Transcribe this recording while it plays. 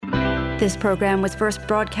This program was first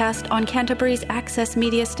broadcast on Canterbury's access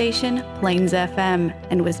media station, Plains FM,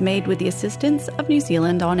 and was made with the assistance of New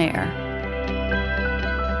Zealand On Air.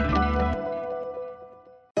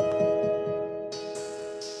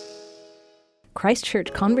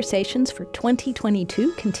 Christchurch Conversations for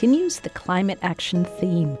 2022 continues the climate action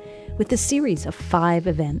theme with a series of 5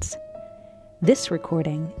 events. This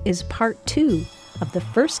recording is part 2 of the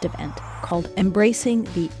first event called Embracing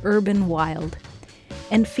the Urban Wild,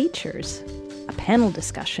 and features a panel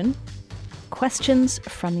discussion, questions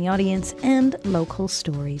from the audience, and local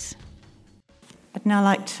stories. I'd now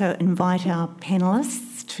like to invite our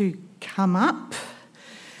panellists to come up.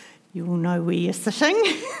 You all know where you're sitting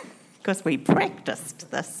because we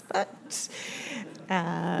practiced this, but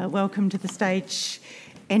welcome to the stage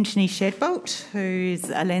Antony Shadbolt, who's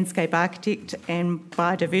a landscape architect and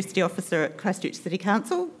biodiversity officer at Christchurch City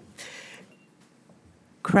Council.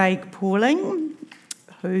 Craig Pauling,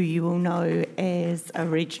 who you will know as a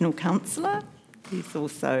regional councillor. He's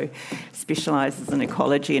also specialises in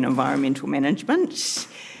ecology and environmental management.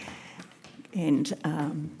 And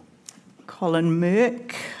Colin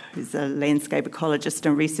Meurk, who's a landscape ecologist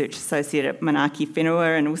and research associate at Manaaki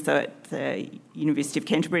Whenua and also at the University of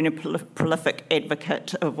Canterbury, and a prolific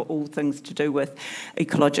advocate of all things to do with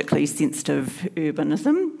ecologically sensitive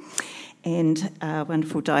urbanism. And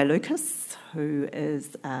wonderful Di Lucas, who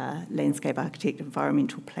is a landscape architect,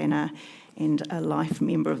 environmental planner, and a life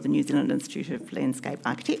member of the New Zealand Institute of Landscape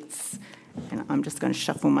Architects. And I'm just going to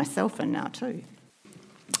shuffle myself in now too.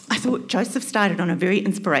 I thought Joseph started on a very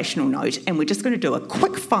inspirational note, and we're just going to do a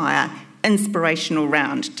quick fire inspirational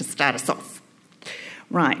round to start us off.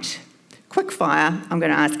 Right, quick fire. I'm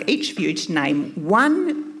going to ask each of you to name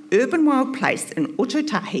one urban wild place in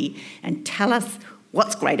Ōtautahi and tell us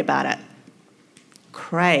what's great about it.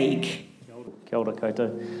 Craig. Kia ora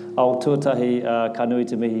koutou. Ao tuatahi ka nui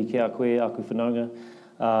te mihi ki a koe aku whanaunga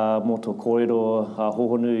mō tō kōrero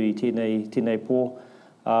hohonu i tēnei pō.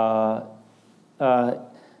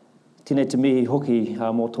 Tēnei te mihi hoki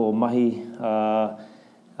mō tō mahi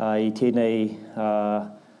i tēnei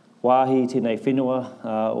wāhi, tēnei whenua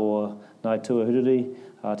o Ngāi Tahu,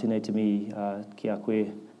 tēnei te mihi ki a koe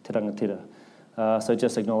te rangatira. So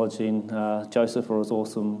just acknowledging Joseph for his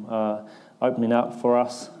awesome opening up for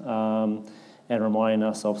us and reminding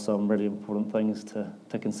us of some really important things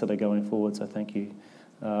to consider going forward. So thank you,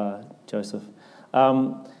 Joseph.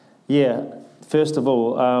 First of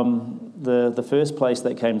all, the first place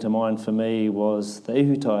that came to mind for me was the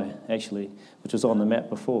Ihutai, actually, which was on the map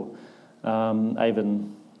before.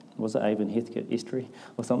 Avon Heathcote Estuary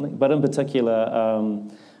or something? But in particular,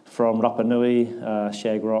 from Rapa Nui,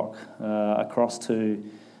 Shag Rock, across to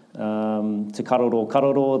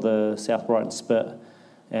Karoro, the South Brighton Spit,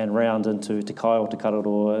 and round into Te Kai o Te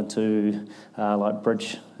Karoro, into like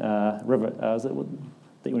Bridge River,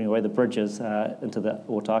 the bridges into the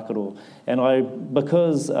Ōtākaro. And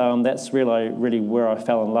because that's really where I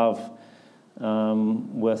fell in love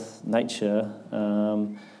with nature,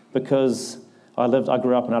 because I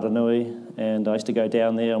grew up in Aranui, and I used to go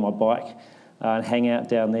down there on my bike and hang out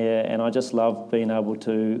down there, and I just loved being able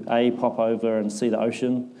to pop over and see the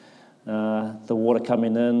ocean, the water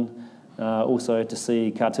coming in, also to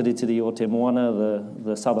see Ka Tiritiri o Te Moana,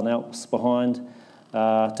 the Southern Alps behind,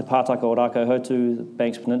 Te Pātaka o Rākauhotu, the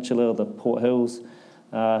Banks Peninsula, the Port Hills,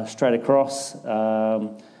 straight across.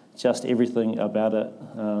 Just everything about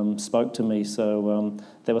it spoke to me. So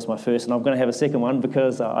that was my first, and I'm going to have a second one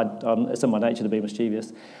because it's in my nature to be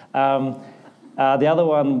mischievous. The other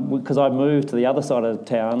one, because I moved to the other side of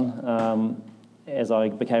town as I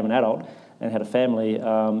became an adult and had a family,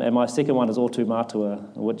 and my second one is Otu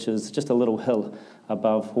Mātua, which is just a little hill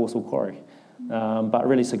above Horsell Quarry, but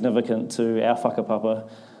really significant to our whakapapa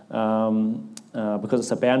because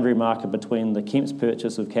it's a boundary marker between the Kemp's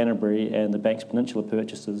purchase of Canterbury and the Banks Peninsula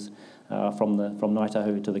purchases from Ngāi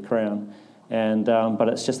Tahu to the Crown. And but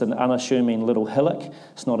it's just an unassuming little hillock.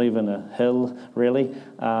 It's not even a hill, really.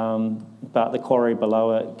 But the quarry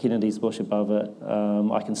below it, Kennedy's Bush above it,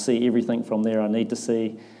 I can see everything from there I need to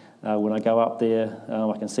see. When I go up there,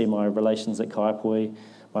 I can see my relations at Kaipoi,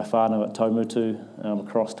 my whānau at Taumutu,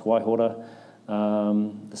 across to Waihora,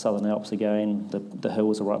 the Southern Alps again, the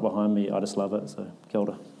hills are right behind me. I just love it, so kia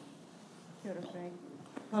ora. Kia ora, Craig.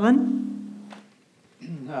 Colin?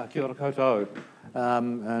 Kia ora koutou.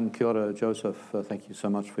 And kia ora, Joseph. Thank you so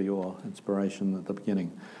much for your inspiration at the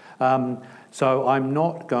beginning. So I'm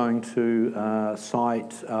not going to cite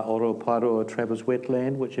Oroparoa Travers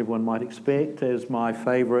Wetland, which everyone might expect as my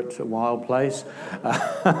favourite wild place,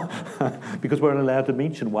 because we're not allowed to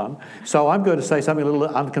mention one. So I'm going to say something a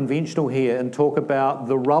little unconventional here and talk about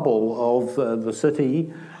the rubble of the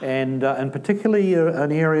city, and particularly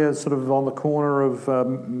an area sort of on the corner of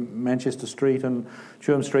Manchester Street and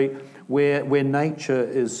Churham Street, where nature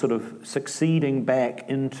is sort of succeeding back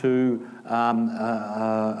into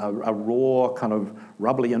a raw kind of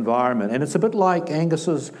rubbly environment. And it's a bit like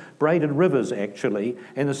Angus's braided rivers, actually,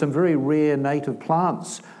 and there's some very rare native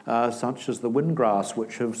plants, such as the windgrass,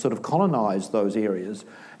 which have sort of colonised those areas.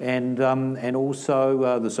 And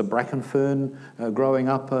also there's a bracken fern growing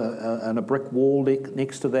up and a brick wall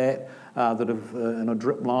next to that have in a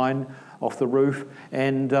drip line off the roof,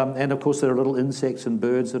 and of course there are little insects and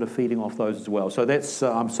birds that are feeding off those as well. So that's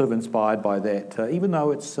I'm sort of inspired by that, even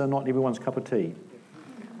though it's not everyone's cup of tea.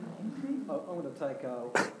 I want to take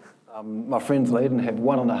my friend's lead and have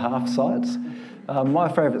 1.5 sites. My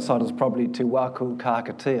favourite site is probably Te Wāku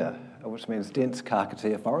Kākatea, which means dense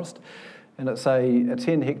Kākatea forest, and it's a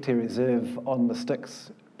 10 hectare reserve on the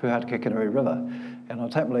Styx Puhata-Kikanui River. And I'll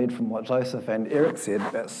take my lead from what Joseph and Eric said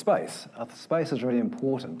about space. Space is really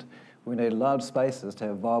important. We need large spaces to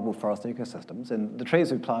have viable forest ecosystems, and the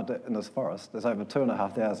trees we planted in this forest, there's over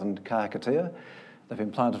 2,500 Kākatea. They've been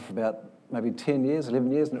planted for about maybe 10 years,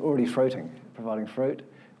 11 years, and already fruiting, providing fruit,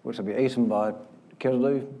 which will be eaten by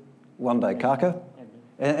kiriru, one day kaka,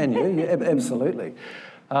 and you, yeah, absolutely.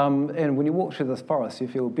 And when you walk through this forest, you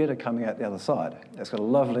feel better coming out the other side. It's got a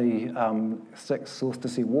lovely 6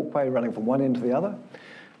 solstice walkway running from one end to the other,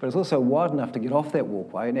 but it's also wide enough to get off that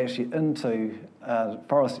walkway and actually into a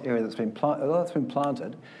forest area that's been planted. Although it's been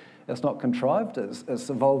planted, it's not contrived, it's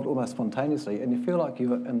evolved almost spontaneously, and you feel like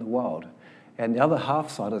you're in the wild. And the other half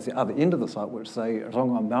side is the other end of the site, which is a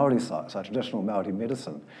Rongoa Māori site, so traditional Māori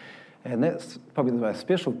medicine. And that's probably the most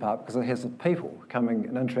special part because it has the people coming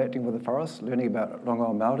and interacting with the forest, learning about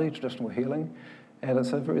Rongoa Māori, traditional healing, and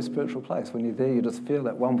it's a very spiritual place. When you're there, you just feel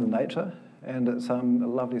that one with nature, and it's a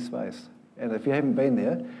lovely space. And if you haven't been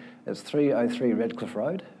there, it's 303 Radcliffe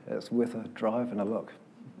Road. It's worth a drive and a look,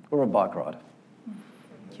 or a bike ride.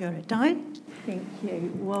 Kia ora, Di. Thank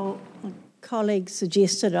you. Well, a colleague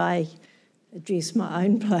suggested I address my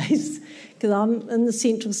own place because I'm in the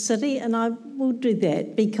central city, and I will do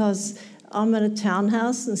that because I'm in a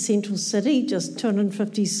townhouse in central city, just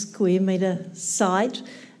 250 square metre site,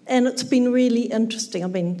 and it's been really interesting.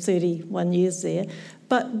 I've been 31 years there,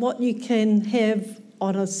 but what you can have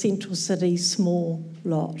on a central city small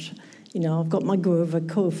lot. You know, I've got my guava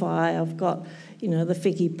kowhai, I've got, you know, the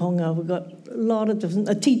whekiponga, we've got a lot of different,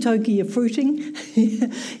 a titoki of fruiting,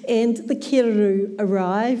 and the kiriru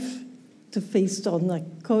arrive to feast on the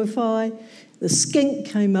kowhai. The skink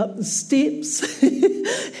came up the steps.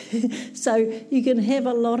 So you can have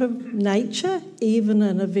a lot of nature even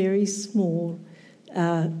in a very small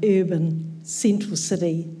urban central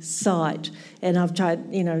city site. And I've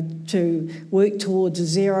tried, you know, to work towards a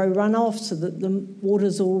zero runoff so that the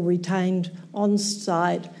water's all retained on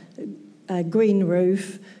site, a green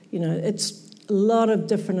roof, you know, it's a lot of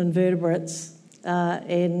different invertebrates,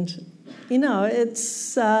 and, you know,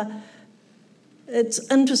 it's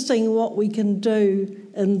interesting what we can do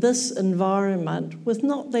in this environment with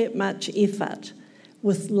not that much effort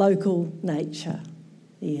with local nature.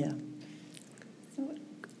 Yeah.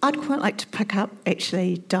 I'd quite like to pick up,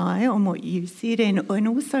 actually, Di, on what you said, and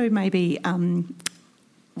also maybe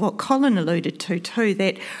what Colin alluded to too,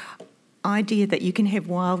 that idea that you can have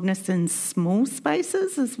wildness in small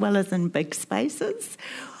spaces as well as in big spaces.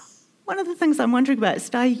 One of the things I'm wondering about is,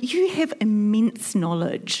 Di, you have immense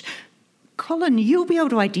knowledge. Colin, you'll be able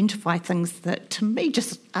to identify things that, to me,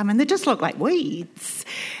 they just look like weeds.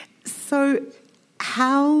 So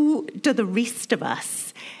how do the rest of us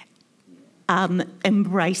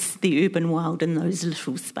embrace the urban wild in those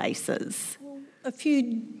little spaces? A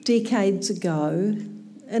few decades ago,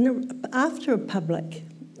 and after a public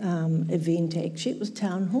event, actually, it was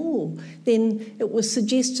Town Hall, then it was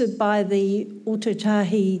suggested by the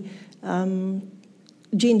Ototahi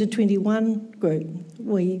Gender 21 group.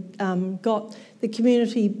 We got the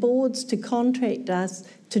community boards to contract us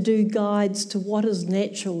to do guides to what is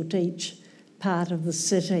natural to each part of the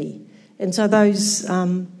city. And so those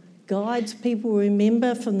guides people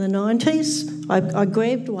remember from the 90s. I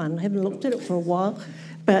grabbed one, haven't looked at it for a while,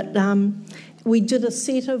 but we did a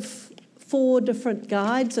set of 4 different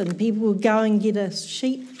guides, and people would go and get a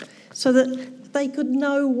sheet so that they could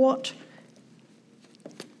know what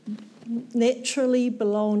naturally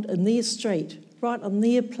belonged in their street, right on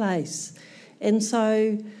their place. And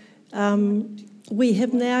so we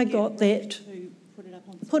have now got that.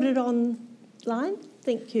 Put it online.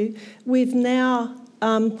 Thank you. We've now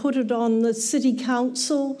put it on the City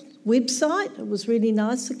Council website. It was really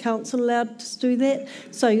nice. The council allowed us to do that.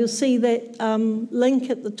 So you'll see that link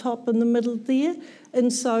at the top in the middle there.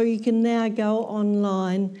 And so you can now go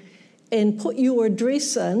online and put your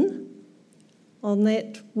address in on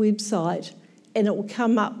that website, and it will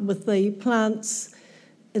come up with the plants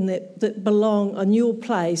that belong on your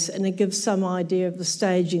place, and it gives some idea of the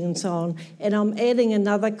staging and so on. And I'm adding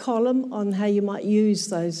another column on how you might use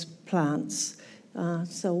those plants.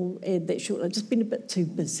 So we'll add that shortly. I've just been a bit too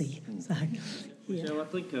busy. So, yeah. Michelle, I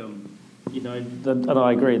think, and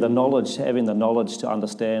I agree, having the knowledge to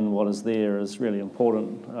understand what is there is really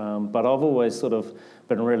important. But I've always sort of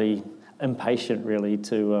been really impatient, really,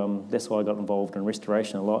 that's why I got involved in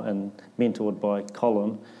restoration a lot and mentored by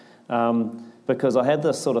Colin. Because I had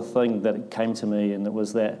this sort of thing that came to me, and it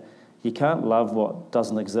was that you can't love what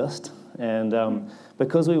doesn't exist. And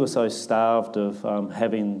because we were so starved of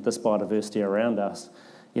having this biodiversity around us,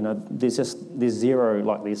 there's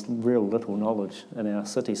real little knowledge in our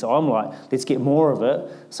city. So I'm like, let's get more of it,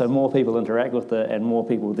 so more people interact with it, and more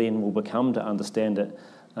people then will become to understand it,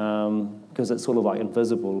 because it's sort of like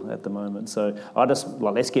invisible at the moment. So I just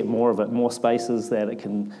let's get more of it, more spaces that it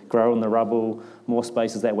can grow in the rubble, more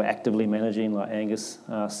spaces that we're actively managing, like Angus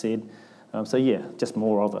said. Just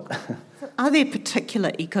more of it. Are there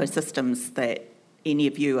particular ecosystems that any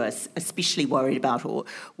of you are especially worried about or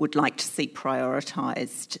would like to see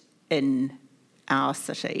prioritised in our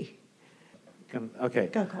city? Okay.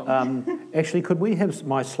 Go, Colin. Actually, could we have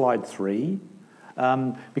my slide 3?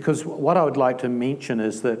 Because what I would like to mention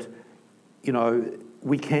is that,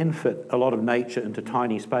 we can fit a lot of nature into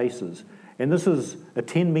tiny spaces. And this is a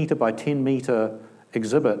 10 metre by 10 metre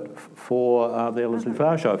exhibit for the Ellerslie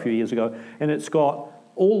Flower Show a few years ago. And it's got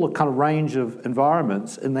all the kind of range of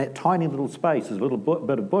environments in that tiny little space. There's a little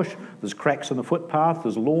bit of bush, there's cracks in the footpath,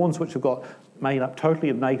 there's lawns which have got made up totally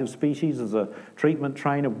of native species, there's a treatment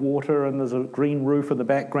train of water, and there's a green roof in the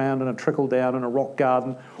background and a trickle down and a rock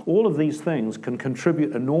garden. All of these things can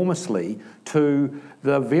contribute enormously to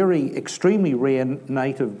the very extremely rare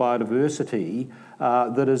native biodiversity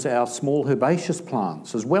that is our small herbaceous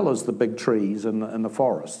plants, as well as the big trees and the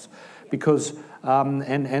forests. Because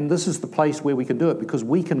and this is the place where we can do it, because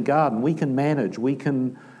we can garden, we can manage, we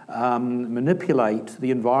can manipulate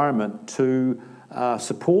the environment to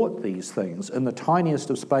support these things in the tiniest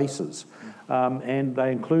of spaces, and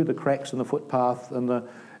they include the cracks in the footpath and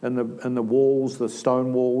the walls, the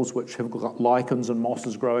stone walls, which have got lichens and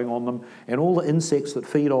mosses growing on them, and all the insects that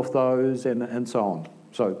feed off those, and so on.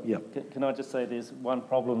 So, yeah. Can I just say there's one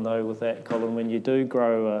problem, though, with that, Colin. When you do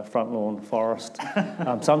grow a front lawn forest,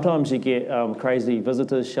 sometimes you get crazy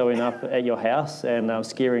visitors showing up at your house and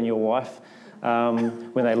scaring your wife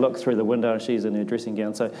when they look through the window and she's in her dressing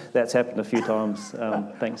gown. So that's happened a few times.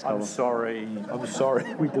 Thanks, Colin. I'm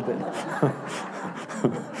sorry we did that.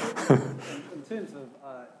 In terms of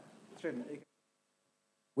threatened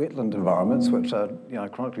wetland environments, which are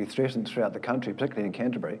chronically threatened throughout the country, particularly in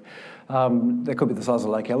Canterbury, they could be the size of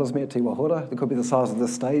Lake Ellesmere, Te Wahora. They could be the size of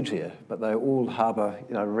this stage here, but they all harbour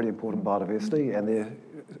really important biodiversity, and they're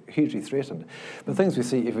hugely threatened. But things we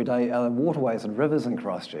see every day are waterways and rivers in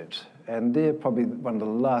Christchurch, and they're probably one of the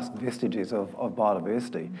last vestiges of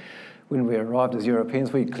biodiversity. When we arrived as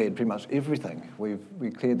Europeans, we cleared pretty much everything. We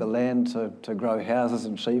cleared the land to grow houses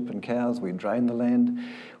and sheep and cows. We drained the land.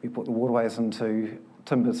 We put the waterways into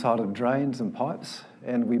timber-sided drains and pipes,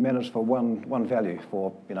 and we managed for one value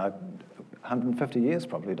for 150 years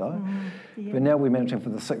probably, Yeah. But now we're managing for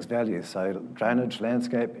the 6 values, so drainage,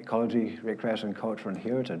 landscape, ecology, recreation, culture and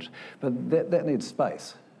heritage. But that needs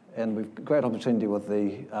space, and we've got great opportunity with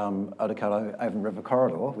the Otakaro Avon River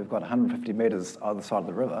corridor. We've got 150 metres either side of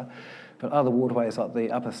the river, but other waterways like the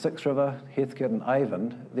Upper Styx River, Heathcote and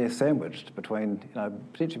Avon, they're sandwiched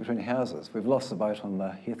potentially between houses. We've lost the boat on the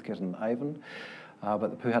Heathcote and Avon,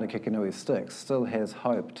 but the Puhata Kikinui Styx still has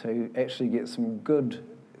hope to actually get some good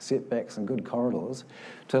setbacks and good corridors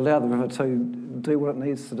to allow the river to do what it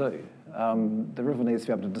needs to do. The river needs to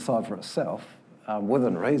be able to decide for itself,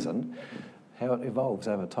 within reason, how it evolves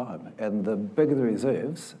over time. And the bigger the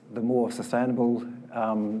reserves, the more sustainable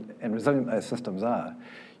and resilient those systems are.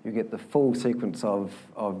 You get the full sequence of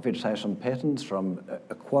vegetation patterns from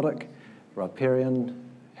aquatic, riparian,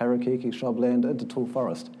 harakeke, shrubland into tall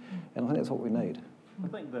forest. And I think that's what we need. I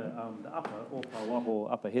think the upper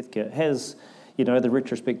Ōpāwaho, Upper Heathcote has, the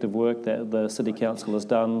retrospective work that the City Council has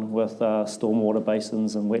done with stormwater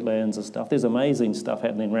basins and wetlands and stuff. There's amazing stuff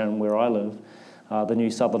happening around where I live. The new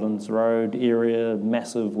Sutherlands Road area,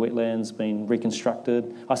 massive wetlands being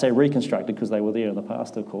reconstructed. I say reconstructed because they were there in the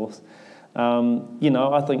past, of course.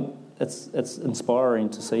 I think it's inspiring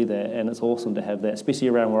to see that, and it's awesome to have that, especially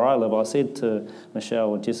around where I live. I said to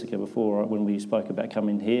Michelle and Jessica before when we spoke about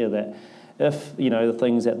coming here that if the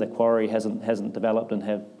things at the quarry hasn't developed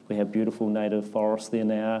and we have beautiful native forests there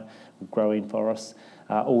now, growing forests,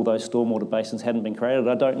 all those stormwater basins hadn't been created,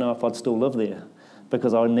 I don't know if I'd still live there.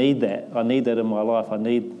 Because I need that. I need that in my life. I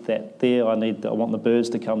need that there. I want the birds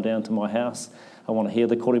to come down to my house. I want to hear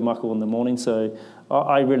the kōremako in the morning. So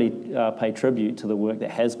I really pay tribute to the work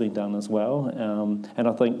that has been done as well. And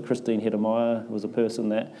I think Christine Hedemeier was a person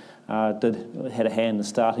that had a hand in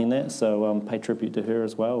starting that. So pay tribute to her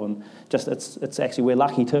as well. And just it's actually, we're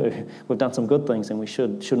lucky too. We've done some good things, and we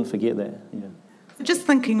shouldn't forget that. Yeah. Just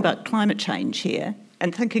thinking about climate change here,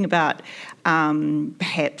 and thinking about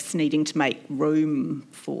perhaps needing to make room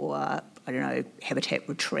for, habitat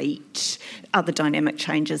retreat, other dynamic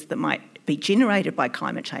changes that might be generated by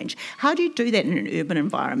climate change. How do you do that in an urban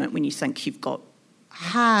environment when you think you've got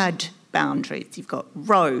hard boundaries, you've got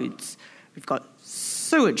roads, we've got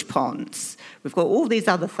sewage ponds, we've got all these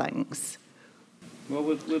other things? Well,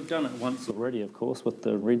 we've done it once already, of course, with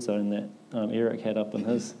the red zone that Eric had up in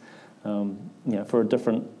his, for a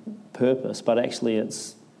different purpose, but actually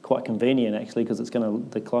it's quite convenient actually because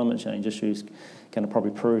the climate change issues going to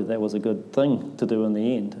probably prove that was a good thing to do in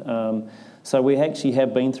the end. So we actually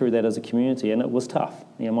have been through that as a community, and it was tough.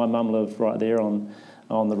 My mum lived right there on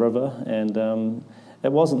the river, and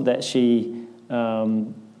it wasn't that she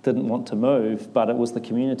didn't want to move, but it was the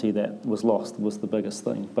community that was lost was the biggest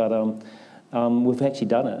thing. But we've actually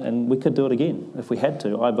done it, and we could do it again if we had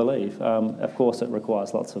to, I believe. Of course, it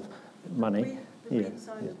requires lots of money. The red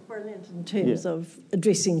zone is brilliant in terms of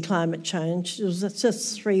addressing climate change. It was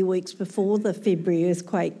just 3 weeks before the February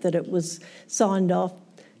earthquake that it was signed off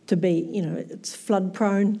to be, it's flood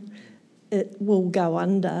prone, it will go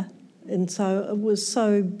under. And so it was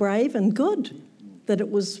so brave and good that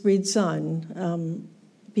it was red zone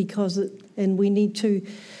and we need to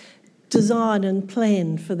design and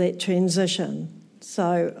plan for that transition.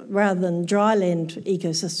 So rather than dryland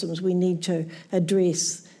ecosystems, we need to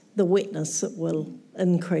address the wetness that will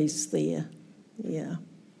increase there. Yeah.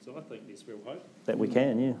 So I think there's real hope that we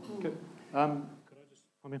can, yeah. Good. Could I just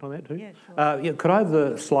comment on that too? Yeah, sure. Could I have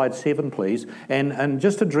the slide 7, please? And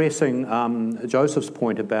just addressing Joseph's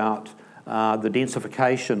point about the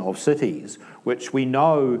densification of cities, which we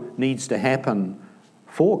know needs to happen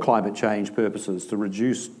for climate change purposes to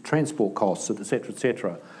reduce transport costs,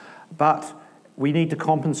 etc. But we need to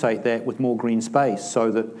compensate that with more green space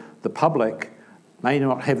so that the public may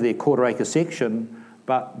not have their quarter-acre section,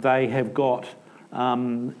 but they have got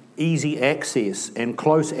easy access and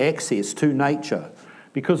close access to nature,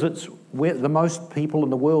 because it's where the most people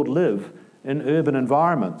in the world live, in urban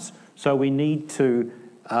environments. So we need to,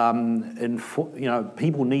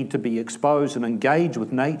 people need to be exposed and engaged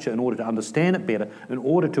with nature in order to understand it better, in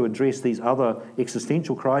order to address these other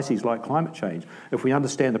existential crises like climate change. If we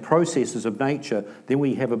understand the processes of nature, then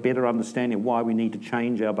we have a better understanding of why we need to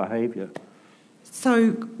change our behaviour.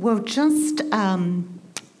 So we'll just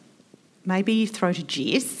maybe throw to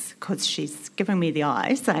Jess, because she's giving me the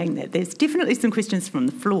eye, saying that there's definitely some questions from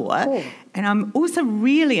the floor. Oh. And I'm also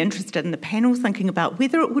really interested in the panel thinking about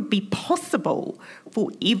whether it would be possible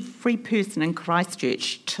for every person in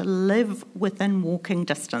Christchurch to live within walking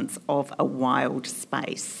distance of a wild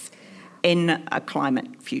space in a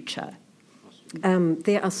climate future.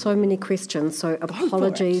 There are so many questions, so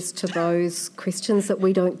apologies to those questions that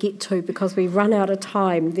we don't get to because we run out of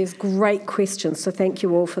time. There's great questions, so thank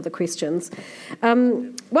you all for the questions.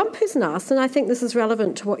 One person asked, and I think this is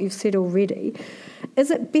relevant to what you've said already, is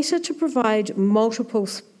it better to provide multiple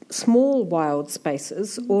small wild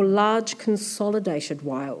spaces or large consolidated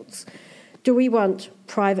wilds? Do we want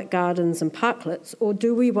private gardens and parklets, or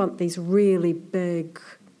do we want these really big,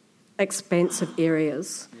 expansive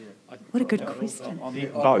areas? What a good question.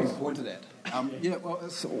 Both. Point to that.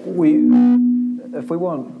 If we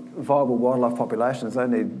want viable wildlife populations, they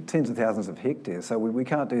need tens of thousands of hectares, so we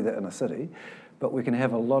can't do that in a city. But we can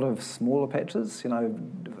have a lot of smaller patches,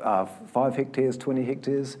 5 hectares, 20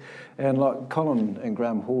 hectares. And like Colin and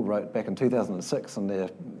Graham Hall wrote back in 2006 in their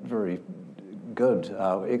very good,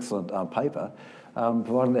 excellent paper,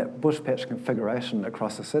 providing that bush patch configuration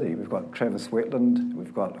across the city. We've got Travis Wetland,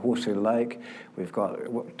 we've got Horseshoe Lake, we've got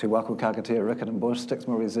Te Wako Kakatea, Riccarton Bush,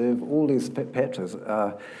 Stixmore Reserve. All these patches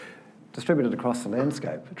are distributed across the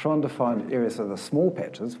landscape. Trying to find areas of the small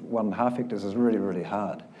patches, 1.5 hectares, is really, really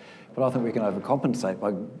hard. But I think we can overcompensate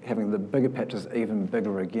by having the bigger patches even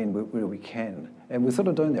bigger again where we can. And we're sort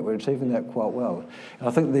of doing that. We're achieving that quite well. And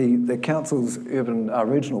I think the Council's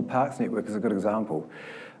regional parks network is a good example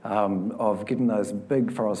of getting those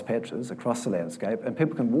big forest patches across the landscape, and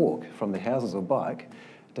people can walk from their houses or bike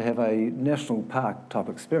to have a national park type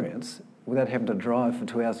experience without having to drive for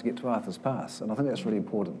 2 hours to get to Arthur's Pass. And I think that's really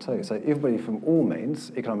important too. So everybody from all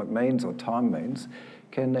means, economic means or time means,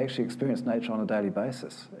 can actually experience nature on a daily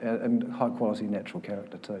basis, and high quality natural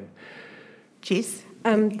character too. Jess?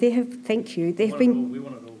 Thank you. We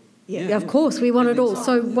want it all. Yeah, of course, we want it all.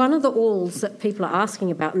 So one of the alls that people are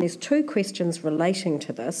asking about, and there's 2 questions relating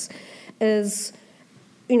to this, is,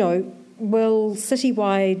 will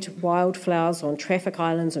citywide wildflowers on traffic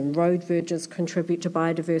islands and road verges contribute to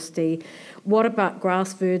biodiversity? What about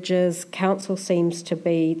grass verges? Council seems to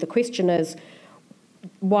be, the question is,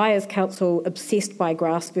 why is Council obsessed by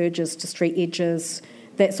grass verges to street edges?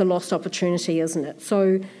 That's a lost opportunity, isn't it?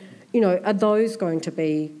 So, are those going to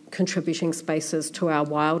be contributing spaces to our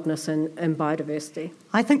wildness and biodiversity?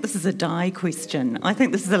 I think this is a DIE question. I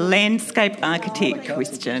think this is a landscape architect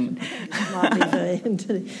question.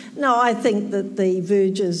 No, I think that the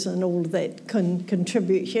verges and all of that can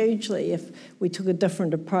contribute hugely if we took a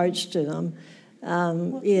different approach to them.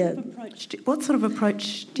 What sort of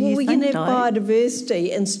approach do you think? We can have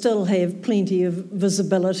biodiversity and still have plenty of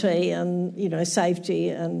visibility and, safety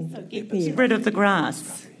and... Get rid of the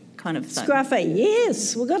grass kind of thing. Scruffy,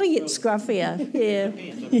 yes. We've got to get scruffier,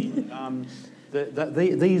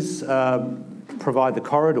 These provide the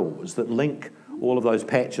corridors that link all of those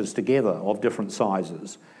patches together of different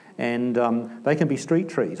sizes, and they can be street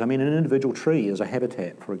trees. I mean, an individual tree is a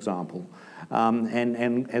habitat, for example.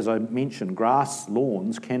 And as I mentioned, grass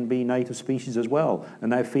lawns can be native species as well,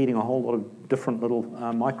 and they're feeding a whole lot of different little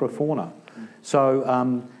microfauna.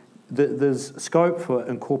 So there's scope for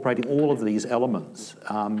incorporating all of these elements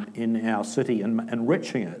in our city and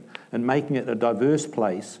enriching it and making it a diverse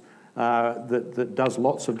place that does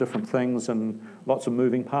lots of different things and lots of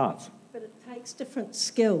moving parts. But it takes different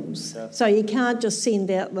skills. Yeah. So you can't just send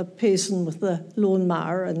out the person with the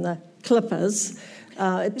lawnmower and the clippers.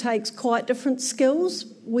 It takes quite different skills.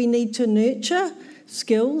 We need to nurture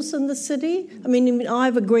skills in the city. I mean, I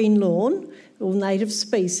have a green lawn, all native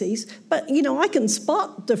species, but, I can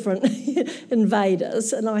spot different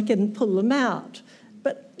invaders and I can pull them out.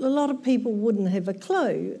 But a lot of people wouldn't have a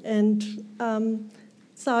clue. And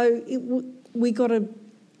we got to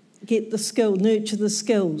get the skill, nurture the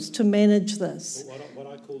skills to manage this. What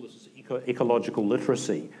I call this is ecological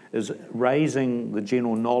literacy, is raising the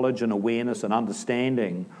general knowledge and awareness and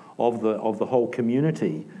understanding of the whole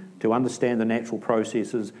community to understand the natural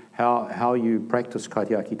processes, how you practice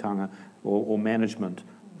kaitiakitanga or management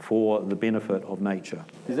for the benefit of nature.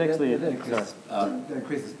 There's actually it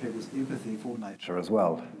increases people's empathy for nature as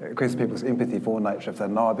well. It increases people's empathy for nature. If they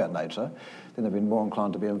know about nature, then they'll be more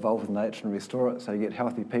inclined to be involved with nature and restore it, so you get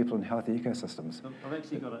healthy people and healthy ecosystems. I've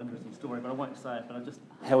actually got an interesting story, but I won't say it, but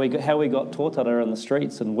how we got tōtara in the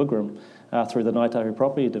streets in Wigram through the Ngāi Tahu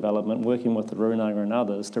property development, working with the Runanga and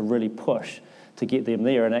others to really push to get them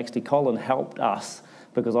there, and actually Colin helped us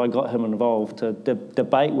because I got him involved to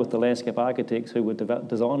debate with the landscape architects who were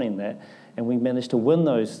designing that, and we managed to win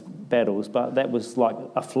those battles, but that was like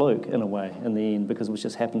a fluke in a way in the end, because it was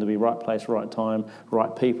just happened to be right place, right time,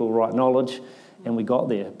 right people, right knowledge, and we got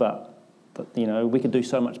there. But we could do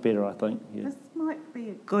so much better, I think. Yeah. This might be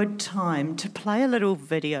a good time to play a little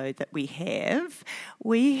video that we have.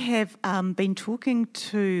 We have been talking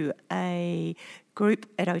to a group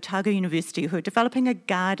at Otago University who are developing a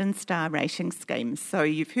garden star rating scheme. So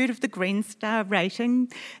you've heard of the Green Star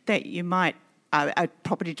rating that you might, a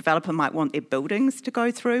property developer might want their buildings to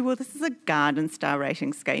go through. Well, this is a garden star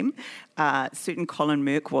rating scheme. Certain Colin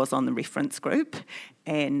Meurk was on the reference group,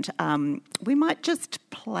 and we might just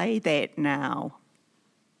play that now.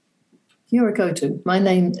 Kia ora koutou. My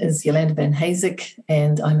name is Yolanda Van Hazik,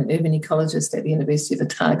 and I'm an urban ecologist at the University of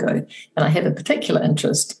Otago, and I have a particular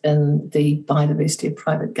interest in the biodiversity of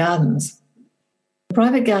private gardens.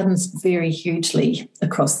 Private gardens vary hugely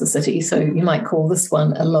across the city, so you might call this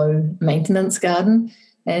one a low-maintenance garden,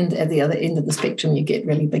 and at the other end of the spectrum you get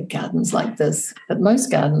really big gardens like this. But most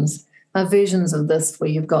gardens are versions of this where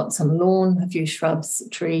you've got some lawn, a few shrubs, a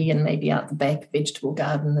tree, and maybe out the back a vegetable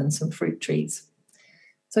garden and some fruit trees.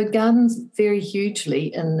 So gardens vary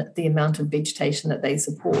hugely in the amount of vegetation that they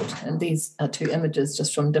support. And these are 2 images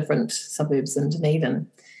just from different suburbs in Dunedin.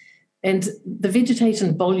 And the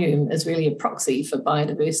vegetation volume is really a proxy for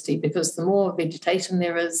biodiversity, because the more vegetation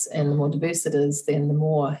there is and the more diverse it is, then the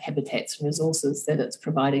more habitats and resources that it's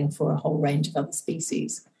providing for a whole range of other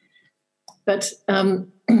species. But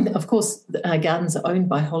of course, gardens are owned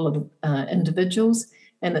by a whole lot of individuals,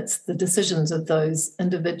 and it's the decisions of those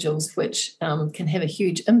individuals which can have a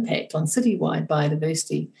huge impact on citywide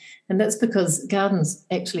biodiversity. And that's because gardens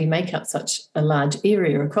actually make up such a large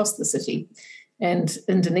area across the city. And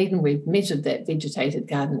in Dunedin, we've measured that vegetated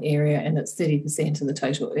garden area, and it's 30% of the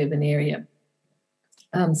total urban area.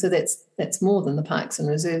 So that's more than the Parks and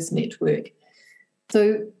Reserves network.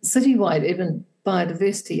 So citywide urban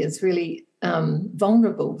biodiversity is really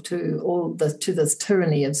vulnerable to this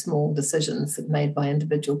tyranny of small decisions made by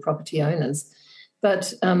individual property owners,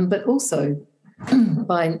 but also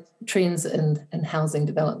by trends in housing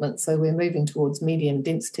development. So we're moving towards medium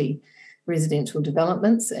density residential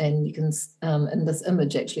developments, and you can, in this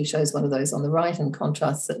image actually shows one of those on the right and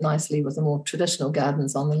contrasts it nicely with the more traditional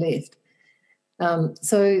gardens on the left.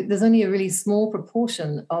 So there's only a really small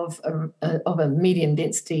proportion of a medium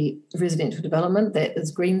density residential development that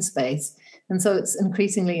is green space. And so it's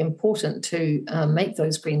increasingly important to make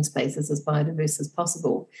those green spaces as biodiverse as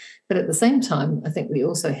possible. But at the same time, I think we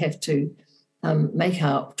also have to make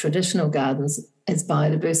our traditional gardens as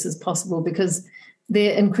biodiverse as possible, because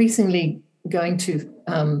they're increasingly going to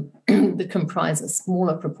comprise a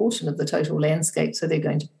smaller proportion of the total landscape. So they're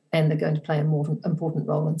going to play a more important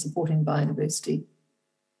role in supporting biodiversity.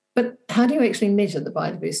 But how do you actually measure the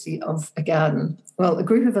biodiversity of a garden? Well, a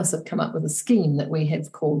group of us have come up with a scheme that we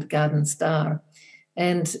have called Garden Star.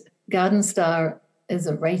 And Garden Star is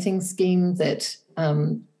a rating scheme that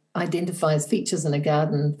identifies features in a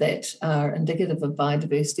garden that are indicative of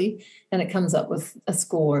biodiversity, and it comes up with a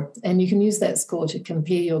score. And you can use that score to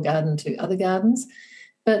compare your garden to other gardens,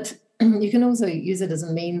 but you can also use it as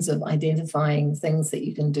a means of identifying things that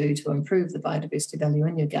you can do to improve the biodiversity value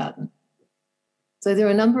in your garden. So there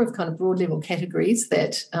are a number of kind of broad level categories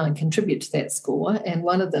that contribute to that score, and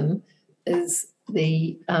one of them is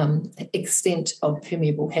the extent of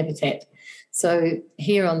permeable habitat. So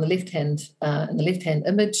here on the left-hand, in the left-hand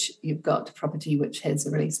image, you've got property which has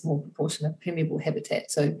a really small proportion of permeable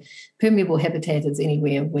habitat. So permeable habitat is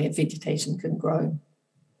anywhere where vegetation can grow.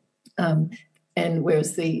 And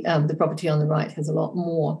whereas the property on the right has a lot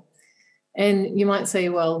more. And you might say,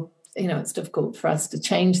 well, it's difficult for us to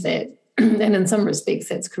change that. And in some respects,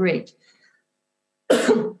 that's correct.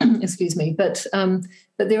 Excuse me. But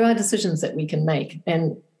there are decisions that we can make.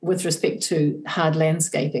 And with respect to hard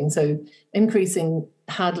landscaping, so increasing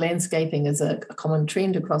hard landscaping is a common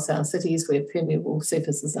trend across our cities where permeable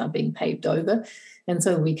surfaces are being paved over. And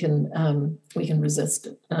so we can resist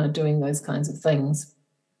doing those kinds of things.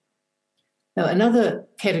 Now, another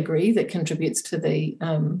category that contributes to the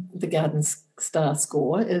Garden Star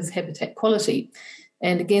score is habitat quality.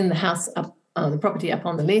 And again, the property up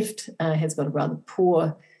on the left has got a rather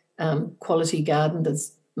poor quality garden.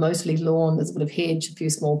 There's mostly lawn, there's a bit of hedge, a few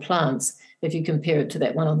small plants, if you compare it to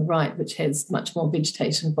that one on the right, which has much more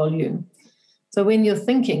vegetation volume. So when you're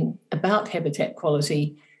thinking about habitat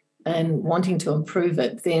quality and wanting to improve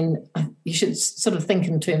it, then you should sort of think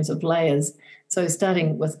in terms of layers. So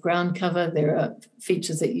starting with ground cover, there are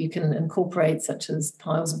features that you can incorporate, such as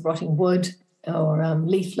piles of rotting wood or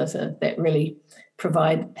leaf litter that really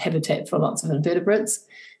provide habitat for lots of invertebrates.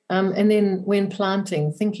 And then when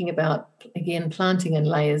planting, thinking about, again, planting in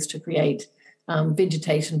layers to create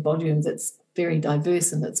vegetation volume that's very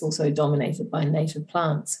diverse and that's also dominated by native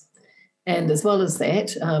plants. And as well as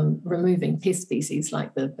that, removing pest species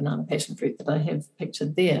like the banana passion fruit that I have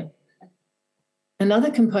pictured there.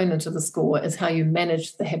 Another component of the score is how you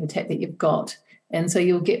manage the habitat that you've got. And so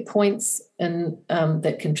you'll get points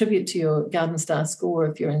that contribute to your Garden Star score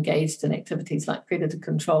if you're engaged in activities like predator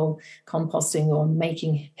control, composting, or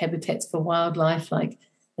making habitats for wildlife like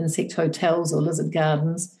insect hotels or lizard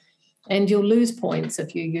gardens. And you'll lose points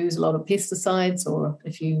if you use a lot of pesticides or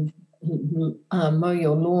if you mow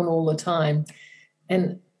your lawn all the time.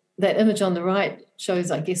 And that image on the right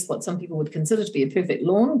shows, I guess, what some people would consider to be a perfect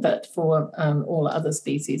lawn, but for all other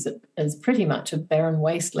species, it is pretty much a barren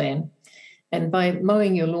wasteland. And by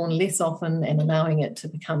mowing your lawn less often and allowing it to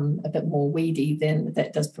become a bit more weedy, then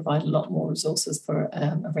that does provide a lot more resources for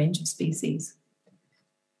a range of species.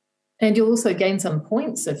 And you'll also gain some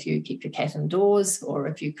points if you keep your cat indoors or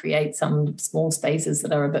if you create some small spaces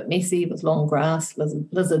that are a bit messy with long grass.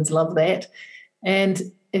 Lizards love that. And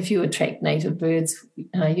if you attract native birds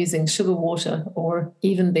using sugar water, or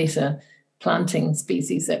even better, planting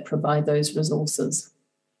species that provide those resources.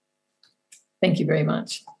 Thank you very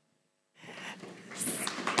much.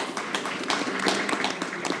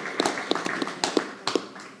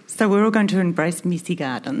 So we're all going to embrace messy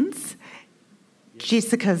gardens.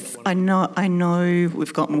 Jessica's, I know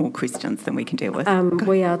we've got more questions than we can deal with.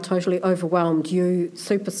 We are totally overwhelmed. You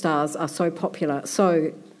superstars are so popular.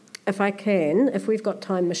 So if we've got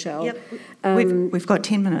time, Michelle. Yep. We've got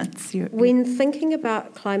 10 minutes. When thinking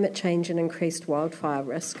about climate change and increased wildfire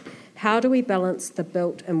risk, how do we balance the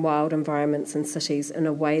built and wild environments in cities in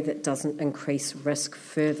a way that doesn't increase risk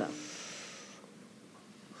further?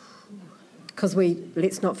 Because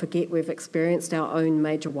let's not forget, we've experienced our own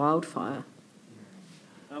major wildfire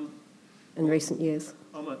in recent years.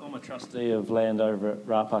 I'm a trustee of land over at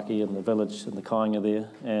Rapaki in the village, in the Kāinga there,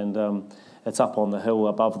 and it's up on the hill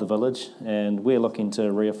above the village, and we're looking to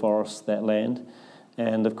reforest that land.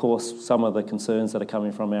 And of course, some of the concerns that are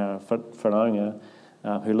coming from our whanaunga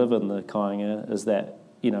who live in the Kāinga is that,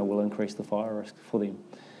 will increase the fire risk for them.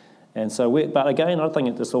 And so, but again, I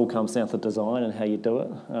think this all comes down to design and how you do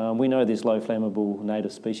it. We know there's low flammable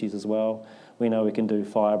native species as well. We know we can do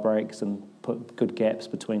fire breaks and put good gaps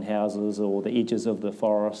between houses or the edges of the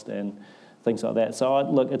forest and things like that. So,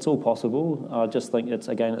 look, it's all possible. I just think it's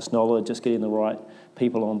knowledge, just getting the right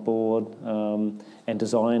people on board and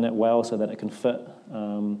designing it well so that it can fit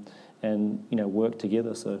and work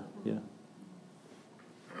together. So, yeah.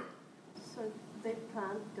 That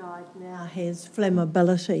plant guide now has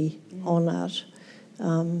flammability on it.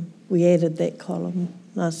 We added that column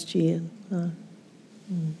last year.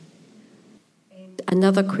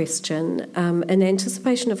 Another question, in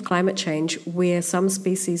anticipation of climate change, where some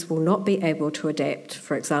species will not be able to adapt,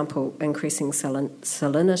 for example, increasing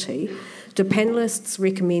salinity, do panellists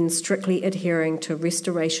recommend strictly adhering to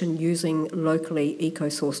restoration using locally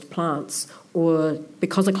eco-sourced plants, or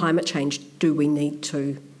because of climate change, do we need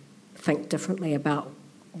to think differently about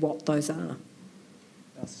what those are?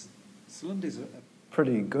 Salinity's a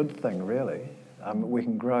pretty good thing, really. We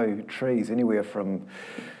can grow trees anywhere from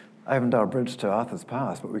Avondale Bridge to Arthur's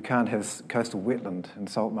Pass, but we can't have coastal wetland and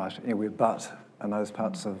salt marsh anywhere but in those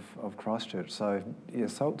parts of Christchurch. So, yeah,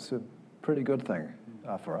 salt's a pretty good thing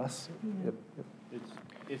for us. Yep.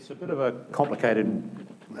 It's a bit of a complicated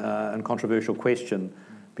and controversial question,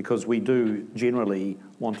 because we do generally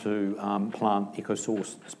want to plant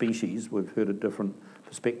eco-sourced species. We've heard a different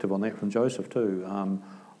perspective on that from Joseph too,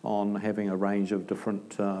 on having a range of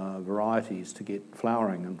different varieties to get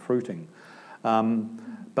flowering and fruiting.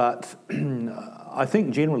 But I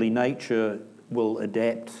think generally nature will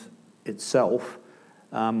adapt itself.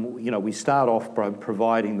 We start off by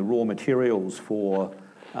providing the raw materials for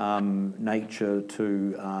nature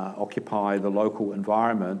to occupy the local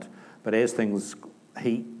environment, but as things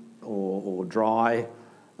heat or dry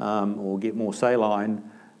or get more saline,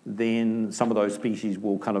 then some of those species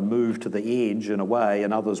will kind of move to the edge in a way,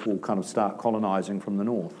 and others will kind of start colonising from the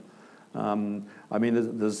north.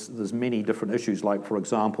 There's many different issues, like, for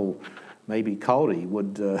example, maybe kauri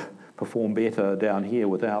would perform better down here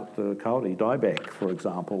without the kauri dieback, for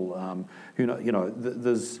example.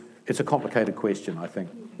 It's a complicated question, I think.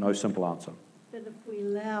 No simple answer. But if we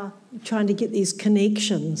allow trying to get these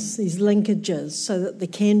connections, these linkages, so that there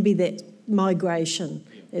can be that migration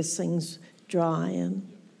as things dry and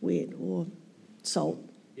wet or salt.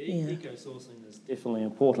 Eco-sourcing is definitely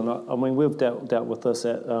important. We've dealt with this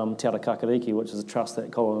at Te Ara Kakariki, which is a trust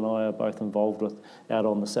that Colin and I are both involved with out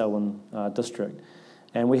on the Selwyn district.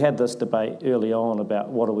 And we had this debate early on about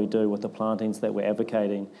what do we do with the plantings that we're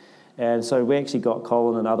advocating. And so we actually got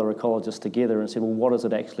Colin and other ecologists together and said, well, what does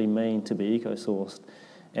it actually mean to be eco-sourced?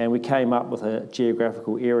 And we came up with a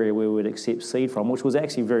geographical area where we'd accept seed from, which was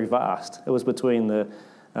actually very vast. It was between the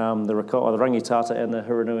Rangitata and the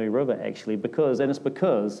Huranui River, actually, because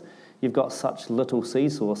you've got such little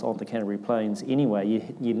seed source on the Canterbury Plains anyway.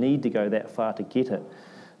 You need to go that far to get it.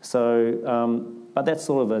 So, but that's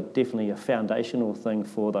sort of definitely a foundational thing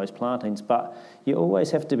for those plantings. But you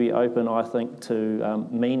always have to be open, I think, to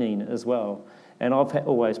meaning as well. And I've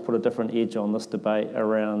always put a different edge on this debate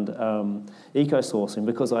around eco-sourcing,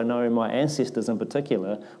 because I know my ancestors in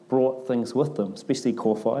particular brought things with them, especially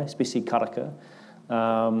kōwhai, especially karaka,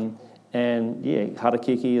 and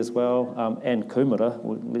harakeke as well, and kumara,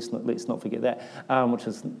 let's not forget that, which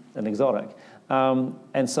is an exotic.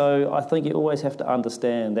 And so I think you always have to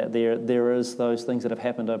understand that there is those things that have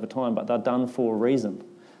happened over time, but they're done for a reason.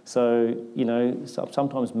 So,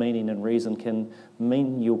 sometimes meaning and reason can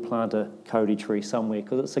mean you'll plant a Kodi tree somewhere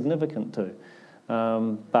because it's significant too.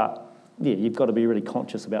 But, you've got to be really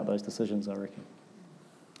conscious about those decisions, I reckon.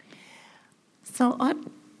 So I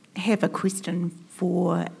have a question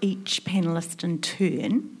for each panellist in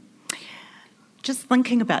turn. Just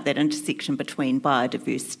thinking about that intersection between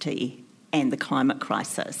biodiversity and the climate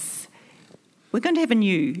crisis. We're going to have a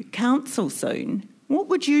new council soon. What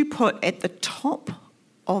would you put at the top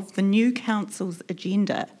of the new council's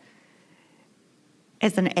agenda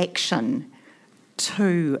as an action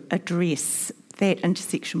to address that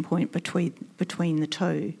intersection point between the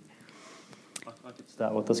two? I could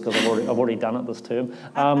start with this because I've already done it this term.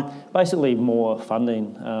 Basically, more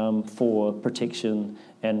funding for protection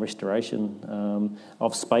and restoration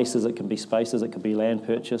of spaces. It can be spaces, it could be land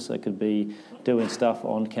purchase, it could be doing stuff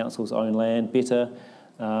on council's own land better,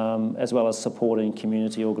 as well as supporting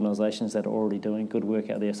community organisations that are already doing good work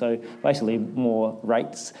out there. So basically, more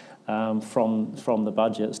rates from the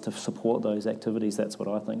budgets to support those activities. That's what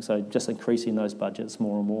I think. So just increasing those budgets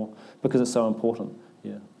more and more because it's so important.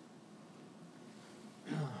 Yeah.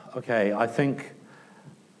 Okay, I think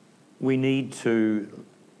we need to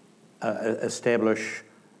establish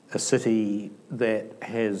a city that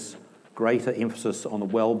has greater emphasis on the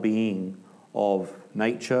well-being of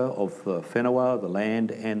nature, of the whenua, the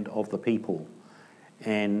land, and of the people,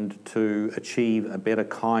 and to achieve a better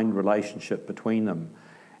kind relationship between them.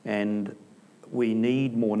 And we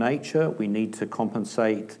need more nature. We need to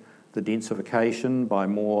compensate the densification by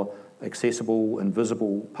more accessible and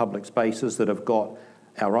visible public spaces that have got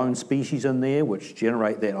our own species in there, which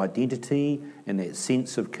generate that identity and that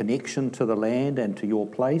sense of connection to the land and to your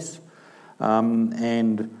place,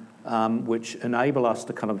 and which enable us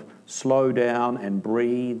to kind of slow down and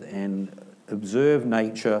breathe and observe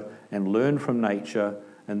nature and learn from nature,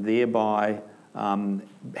 and thereby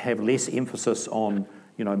have less emphasis on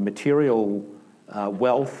material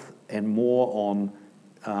wealth and more on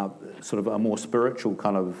sort of a more spiritual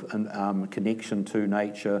kind of connection to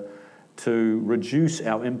nature, to reduce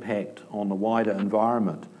our impact on the wider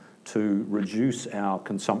environment, to reduce our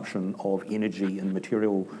consumption of energy and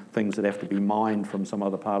material things that have to be mined from some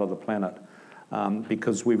other part of the planet,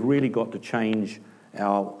 because we've really got to change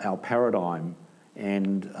our paradigm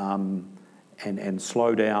and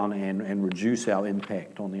slow down and reduce our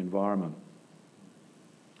impact on the environment.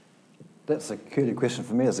 That's a curious question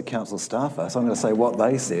for me as a council staffer, so I'm going to say what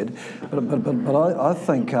they said. But I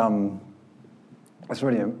think it's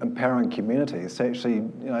really empowering communities to actually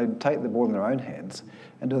take the ball in their own hands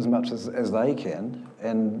and do as much as they can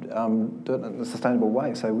and do it in a sustainable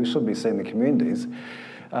way. So we should be seeing the communities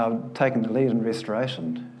taking the lead in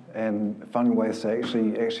restoration and finding ways to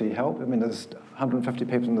actually help. I mean, there's 150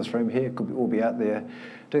 people in this room here, could all be out there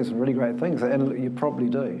doing some really great things, and you probably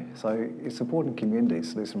do. So you're supporting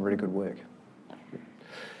communities to do some really good work.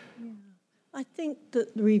 Yeah. I think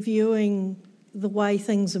that reviewing the way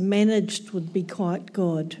things are managed would be quite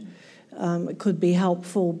good. It could be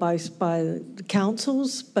helpful both by the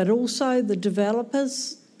councils, but also the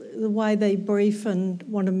developers, the way they brief and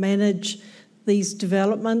want to manage these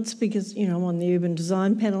developments, because, I'm on the urban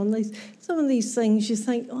design panel, and some of these things you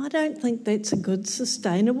think, I don't think that's a good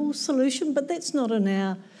sustainable solution, but that's not in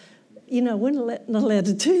our, we're not allowed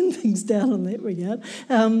to turn things down in that regard.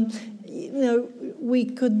 We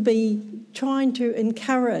could be trying to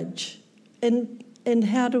encourage, and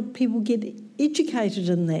how do people get educated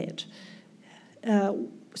in that?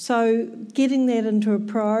 So getting that into a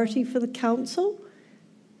priority for the council,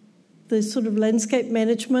 the sort of landscape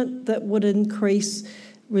management that would increase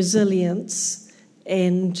resilience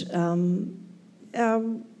and our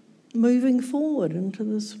moving forward into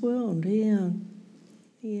this world. Yeah.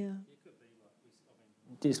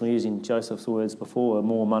 Just using Joseph's words before,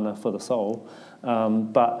 more mana for the soul,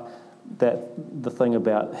 but that the thing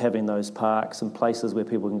about having those parks and places where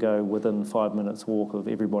people can go within 5 minutes walk of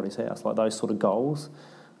everybody's house, like those sort of goals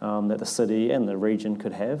that the city and the region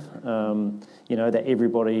could have, that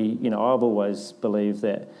everybody, I've always believed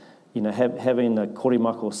that, having a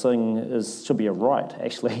korimako sing should be a right,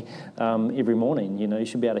 actually, every morning. You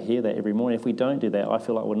should be able to hear that every morning. If we don't do that, I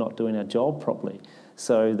feel like we're not doing our job properly.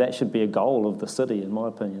 So that should be a goal of the city, in my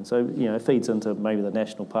opinion. So, it feeds into maybe the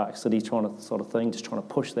national park city trying to sort of thing, just trying to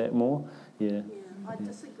push that more. Yeah. I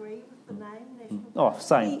disagree with the name National Park. Oh,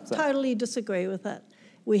 same. Totally disagree with it.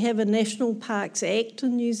 We have a National Parks Act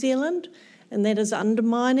in New Zealand, and that is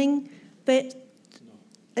undermining that,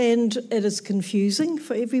 and it is confusing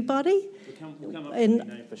for everybody. We'll come up with a new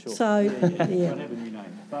name for sure. So, yeah. We'll have a new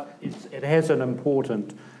name. But it has an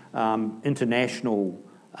important international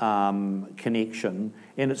connection,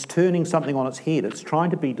 and it's turning something on its head. It's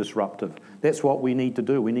trying to be disruptive. That's what we need to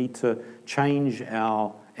do. We need to change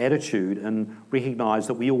our attitude and recognise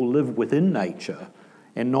that we all live within nature,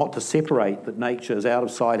 and not to separate that nature is out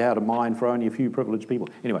of sight, out of mind for only a few privileged people.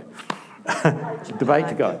 Anyway, debate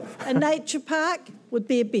to go. A nature park would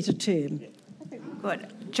be a better term.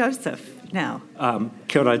 Good. Joseph, now.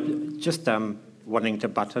 Kia ora, just wanting to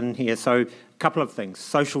butt in here. So, a couple of things.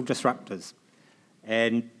 Social disruptors.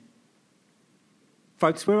 And,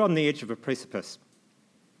 folks, we're on the edge of a precipice.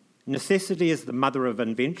 Necessity is the mother of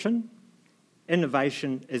invention.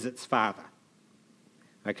 Innovation is its father.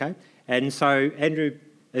 Okay? And so Andrew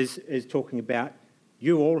is talking about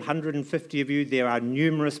you all, 150 of you. There are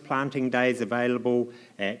numerous planting days available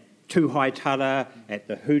at Ngāi, at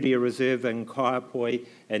the Hoodia Reserve in Kaiapoi,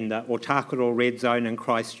 in the Otakaro Red Zone in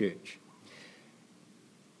Christchurch.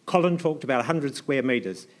 Colin talked about 100 square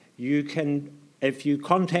metres. You can, if you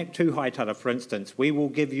contact Ngāi, for instance, we will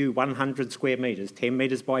give you 100 square metres, 10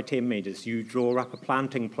 metres by 10 metres. You draw up a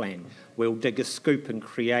planting plan. We'll dig a scoop and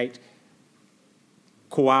create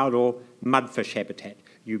koaro mudfish habitat.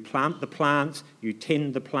 You plant the plants, you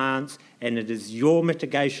tend the plants, and it is your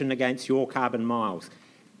mitigation against your carbon miles.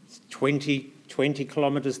 It's 20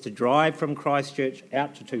 kilometres to drive from Christchurch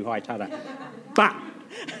out to Ngāi.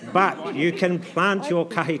 But you can plant your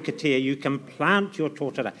kahikatea, you can plant your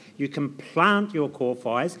tōtara, you can plant your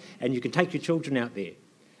kōwhais, and you can take your children out there.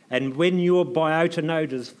 And when your biota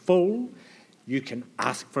node is full, you can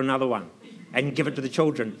ask for another one and give it to the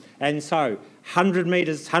children. And so 100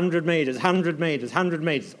 metres, 100 metres, 100 metres, 100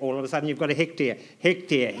 metres, all of a sudden you've got a hectare.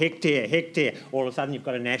 All of a sudden you've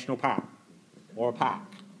got a national park or a park.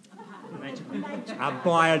 A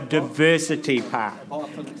biodiversity park.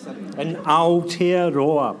 An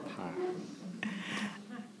Aotearoa park.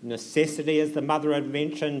 Necessity is the mother of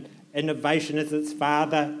invention. Innovation is its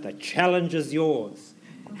father. The challenge is yours.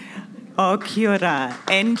 Oh, kia ora.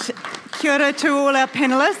 And kia ora to all our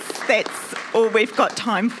panellists. That's all we've got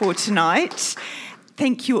time for tonight.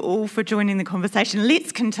 Thank you all for joining the conversation.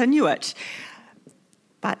 Let's continue it,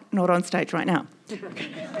 but not on stage right now.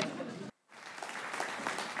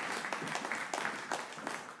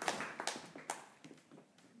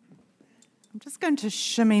 I'm just going to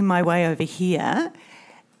shimmy my way over here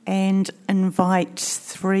and invite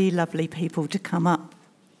three lovely people to come up.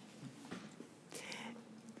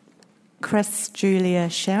 Chris, Julia,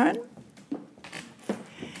 Sharon.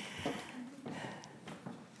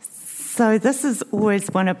 So this is always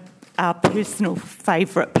one of our personal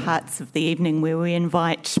favourite parts of the evening, where we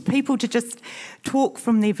invite people to just talk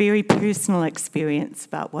from their very personal experience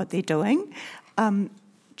about what they're doing.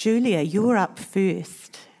 Julia, you're up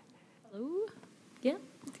first. Hello. Yeah,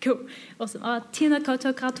 cool. Awesome. Tēnā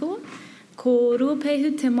koutou katoa. Ko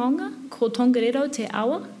Ruapehu te maunga, ko Tongariro te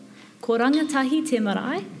awa, ko Rangatahi te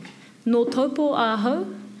marae, no taupo ahau,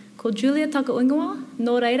 ko Julia Takaungawa,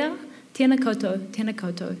 no reira, tēnā koutou, tēnā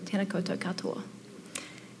koutou, tēnā koutou katoa.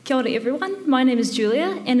 Kia ora everyone, my name is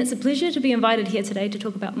Julia, and it's a pleasure to be invited here today to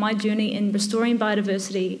talk about my journey in restoring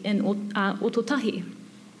biodiversity in Ototahi.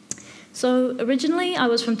 So originally I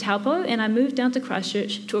was from Taupo, and I moved down to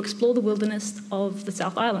Christchurch to explore the wilderness of the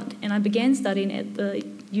South Island, and I began studying at the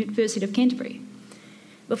University of Canterbury.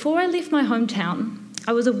 Before I left my hometown,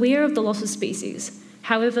 I was aware of the loss of species.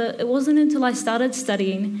 However, it wasn't until I started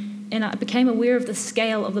studying and I became aware of the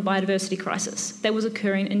scale of the biodiversity crisis that was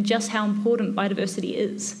occurring and just how important biodiversity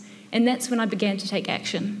is. And that's when I began to take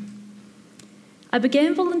action. I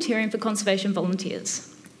began volunteering for Conservation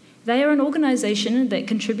Volunteers. They are an organisation that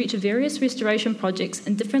contribute to various restoration projects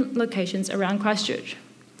in different locations around Christchurch.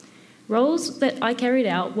 Roles that I carried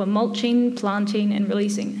out were mulching, planting and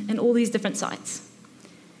releasing in all these different sites.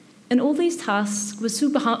 And all these tasks were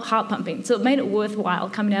super heart-pumping, so it made it worthwhile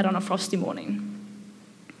coming out on a frosty morning.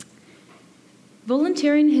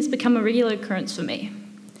 Volunteering has become a regular occurrence for me.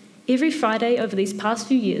 Every Friday over these past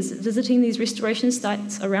few years, visiting these restoration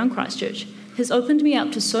sites around Christchurch has opened me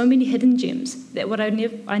up to so many hidden gems that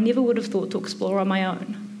I never would have thought to explore on my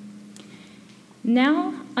own.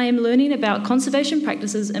 Now I am learning about conservation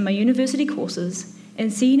practices in my university courses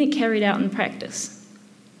and seeing it carried out in practice.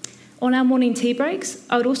 On our morning tea breaks,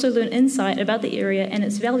 I would also learn insight about the area and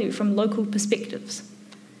its value from local perspectives,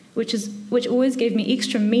 which always gave me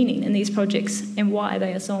extra meaning in these projects and why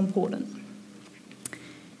they are so important.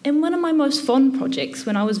 And one of my most fond projects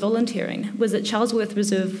when I was volunteering was at Charlesworth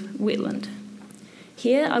Reserve Wetland.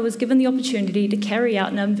 Here I was given the opportunity to carry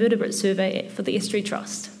out an invertebrate survey for the Estuary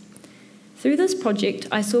Trust. Through this project,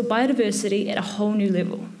 I saw biodiversity at a whole new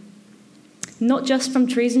level. Not just from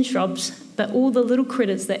trees and shrubs, but all the little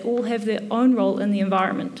critters that all have their own role in the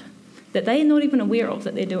environment, that they are not even aware of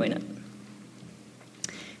that they're doing it.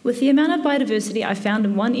 With the amount of biodiversity I found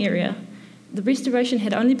in one area, the restoration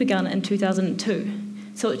had only begun in 2002,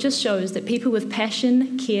 so it just shows that people with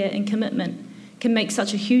passion, care and commitment can make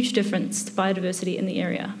such a huge difference to biodiversity in the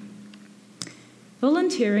area.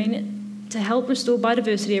 Volunteering to help restore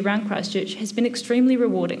biodiversity around Christchurch has been extremely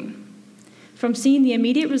rewarding. From seeing the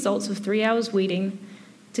immediate results of 3 hours weeding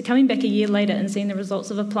to coming back a year later and seeing the results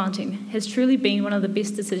of a planting has truly been one of the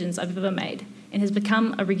best decisions I've ever made and has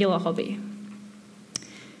become a regular hobby.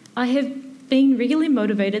 I have Being regularly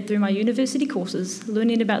motivated through my university courses,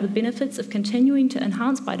 learning about the benefits of continuing to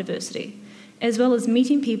enhance biodiversity, as well as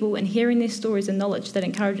meeting people and hearing their stories and knowledge that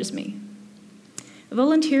encourages me.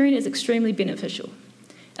 Volunteering is extremely beneficial,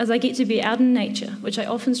 as I get to be out in nature, which I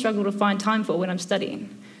often struggle to find time for when I'm studying.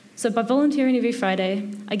 So by volunteering every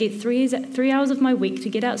Friday, I get 3 hours of my week to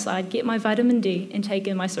get outside, get my vitamin D, and take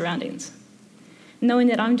in my surroundings, knowing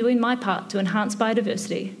that I'm doing my part to enhance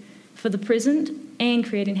biodiversity for the present and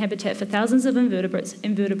creating habitat for thousands of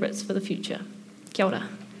invertebrates for the future. Kia ora.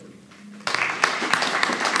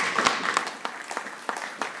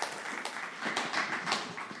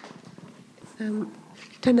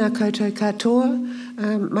 Tēnā koutou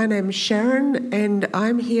katoa. My name is Sharon, and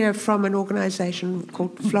I'm here from an organisation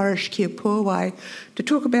called Flourish Kia Puawai to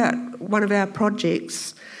talk about one of our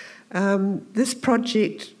projects. This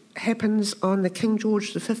project happens on the King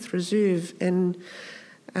George V Reserve in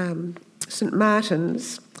St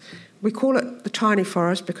Martin's. We call it the Tiny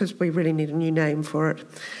Forest because we really need a new name for it.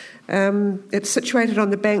 It's situated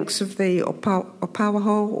on the banks of the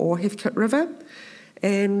Opawaho or Heathcote River.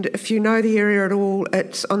 And if you know the area at all,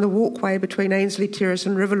 it's on the walkway between Ainslie Terrace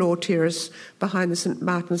and Riverlaw Terrace behind the St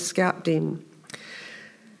Martin's Scout Den.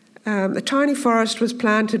 The Tiny Forest was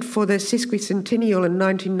planted for the sesquicentennial in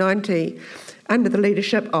 1990 under the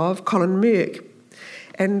leadership of Colin Meurk,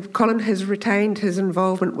 and Colin has retained his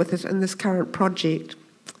involvement with us in this current project.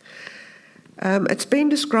 It's been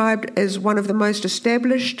described as one of the most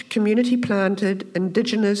established community-planted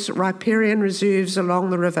Indigenous riparian reserves along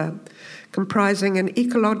the river, comprising an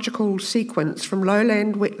ecological sequence from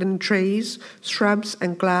lowland wetland trees, shrubs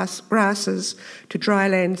and grasses to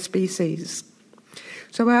dryland species.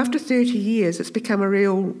 So after 30 years, it's become a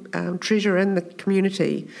real treasure in the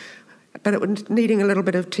community, but it was needing a little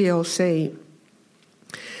bit of TLC.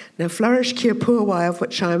 Now, Flourish Kia Puawai, of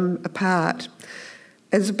which I'm a part,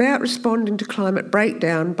 is about responding to climate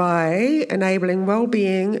breakdown by enabling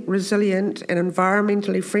well-being, resilient and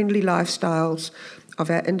environmentally friendly lifestyles of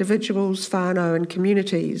our individuals, whānau and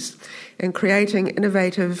communities, and creating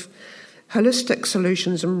innovative, holistic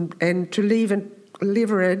solutions and to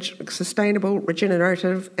leverage sustainable,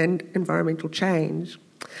 regenerative and environmental change.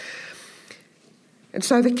 And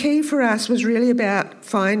so the key for us was really about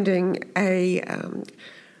finding a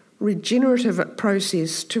regenerative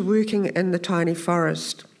process to working in the tiny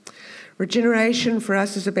forest. Regeneration for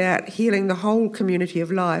us is about healing the whole community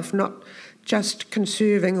of life, not just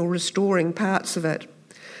conserving or restoring parts of it.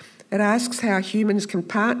 It asks how humans can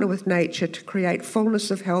partner with nature to create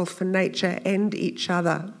fullness of health for nature and each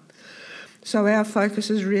other. So our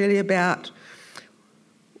focus is really about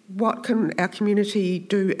what can our community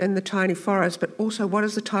do in the tiny forest, but also what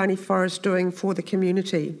is the tiny forest doing for the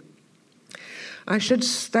community. I should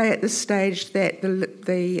say at this stage that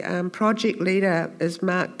the project leader is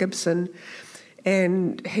Mark Gibson,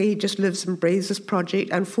 and he just lives and breathes this project.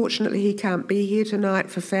 Unfortunately, he can't be here tonight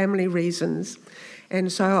for family reasons,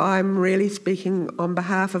 and so I'm really speaking on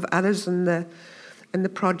behalf of others in the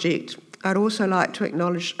project. I'd also like to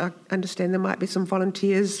acknowledge, I understand there might be some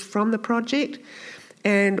volunteers from the project,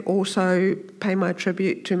 and also pay my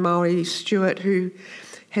tribute to Maui Stewart, who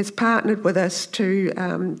has partnered with us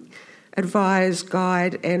to advise,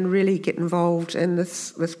 guide and really get involved in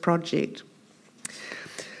this project.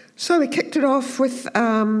 So we kicked it off with,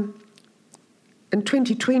 in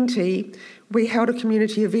 2020, we held a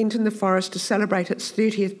community event in the forest to celebrate its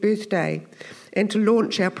 30th birthday and to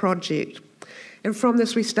launch our project. And from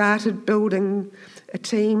this we started building a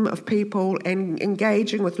team of people and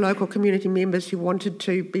engaging with local community members who wanted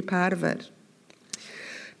to be part of it.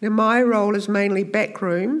 Now my role is mainly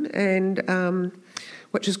backroom, and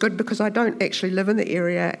which is good because I don't actually live in the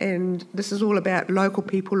area, and this is all about local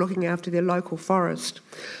people looking after their local forest.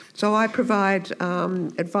 So I provide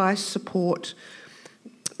advice, support,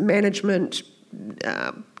 management,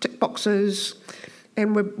 tick boxes,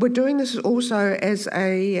 and we're doing this also as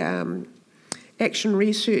a action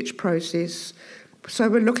research process. So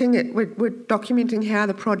we're documenting how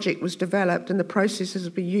the project was developed and the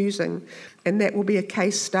processes we're using, and that will be a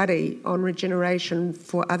case study on regeneration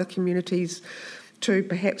for other communities to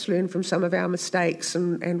perhaps learn from some of our mistakes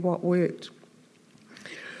and what worked.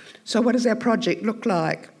 So what does our project look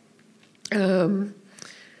like? When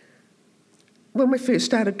we first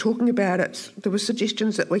started talking about it, there were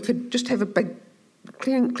suggestions that we could just have a big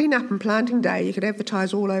clean up and planting day. You could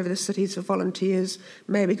advertise all over the cities for volunteers,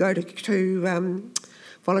 maybe go to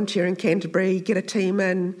volunteer in Canterbury, get a team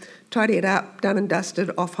in, tidy it up, done and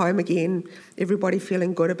dusted, off home again, everybody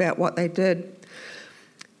feeling good about what they did.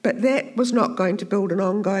 But that was not going to build an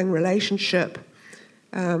ongoing relationship,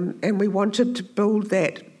 and we wanted to build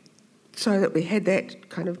that so that we had that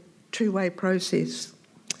kind of two-way process.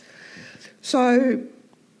 So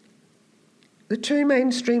the two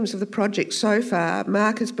main streams of the project so far,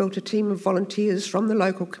 Mark has built a team of volunteers from the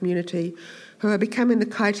local community who are becoming the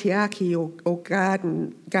kaitiaki or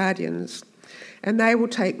guardians, and they will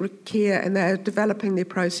take care, and they're developing their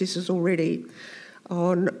processes already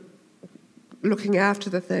on looking after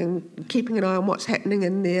the thing, keeping an eye on what's happening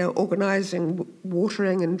in there, organising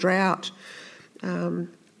watering and drought,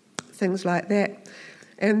 things like that.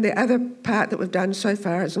 And the other part that we've done so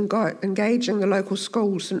far is engaging the local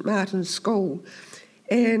school, St Martin's School,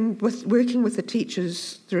 and working with the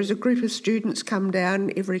teachers. There is a group of students come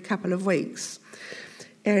down every couple of weeks,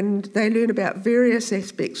 and they learn about various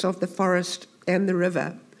aspects of the forest and the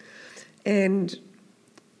river. And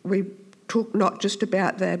we talk not just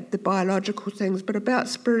about the biological things, but about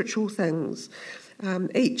spiritual things.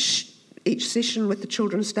 Each session with the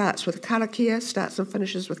children starts with karakia, starts and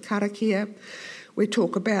finishes with karakia. We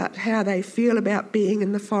talk about how they feel about being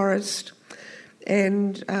in the forest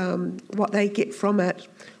and what they get from it,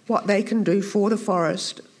 what they can do for the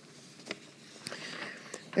forest.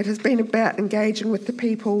 It has been about engaging with the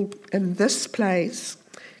people in this place,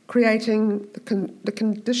 creating the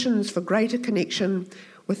conditions for greater connection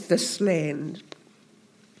with this land.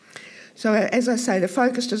 So, as I say, the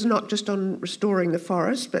focus is not just on restoring the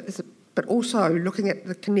forest, but also looking at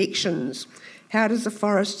the connections. How does the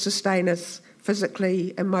forest sustain us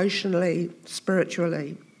physically, emotionally,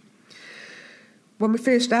 spiritually? When we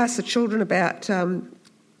first asked the children about,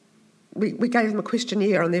 we gave them a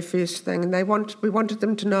questionnaire on their first thing, and we wanted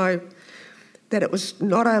them to know that it's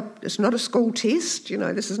not a school test. You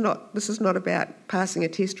know, this is not about passing a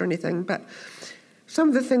test or anything. But some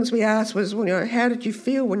of the things we asked was, well, you know, how did you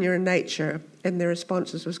feel when you're in nature? And their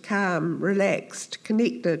responses was calm, relaxed,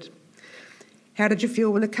 connected. How did you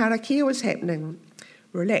feel when the karakia was happening?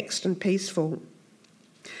 Relaxed and peaceful.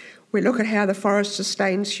 We look at how the forest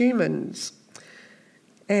sustains humans,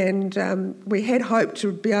 and we had hoped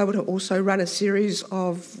to be able to also run a series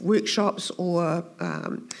of workshops or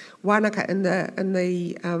wānaka in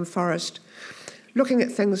the forest, looking at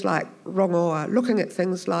things like rongoa, looking at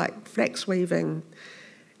things like flax weaving,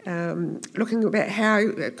 looking about how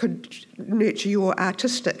it could nurture your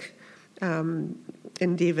artistic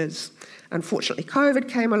endeavours. Unfortunately, COVID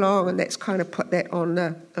came along, and that's kind of put that on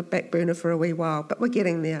a back burner for a wee while, but we're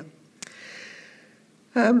getting there.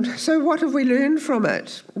 So what have we learned from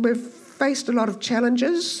it? We've faced a lot of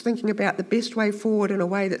challenges, thinking about the best way forward in a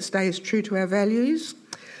way that stays true to our values,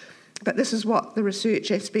 but this is what the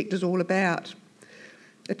research aspect is all about.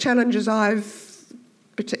 The challenges I've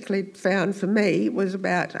particularly found for me was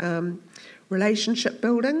about relationship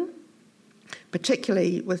building,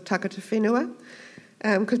 particularly with takata whenua,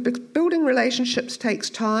 because building relationships takes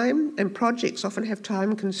time, and projects often have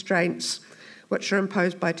time constraints which are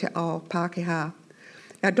imposed by te ao Pākehā.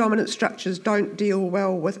 Our dominant structures don't deal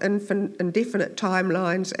well with indefinite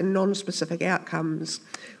timelines and non-specific outcomes,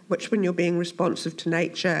 which, when you're being responsive to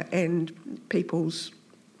nature and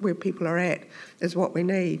where people are at, is what we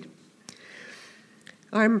need.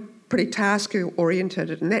 I'm pretty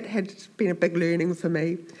task-oriented, and that has been a big learning for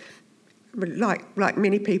me. Like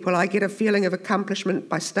many people, I get a feeling of accomplishment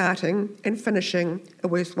by starting and finishing a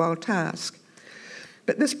worthwhile task.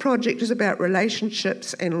 But this project is about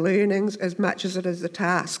relationships and learnings as much as it is the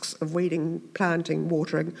tasks of weeding, planting,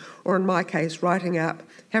 watering, or in my case, writing up,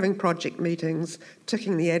 having project meetings,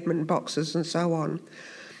 ticking the admin boxes and so on.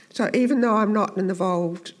 So even though I'm not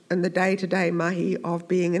involved in the day-to-day mahi of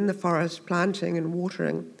being in the forest, planting and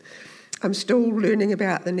watering, I'm still learning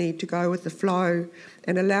about the need to go with the flow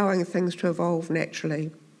and allowing things to evolve naturally.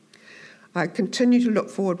 I continue to look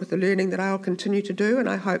forward with the learning that I'll continue to do, and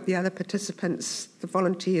I hope the other participants, the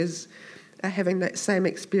volunteers, are having that same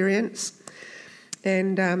experience.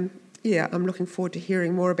 And I'm looking forward to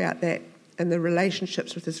hearing more about that and the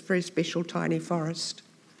relationships with this very special tiny forest.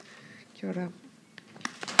 Kia ora.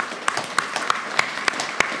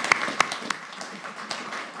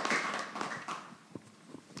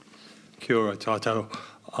 Kia ora tātou.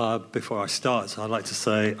 Before I start, I'd like to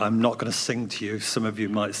say I'm not going to sing to you. Some of you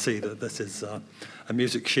might see that this is a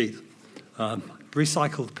music sheet.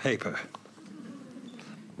 Recycled paper.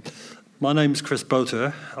 My name's Chris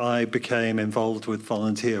Boter. I became involved with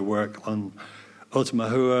volunteer work on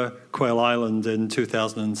Otamahua, Quail Island in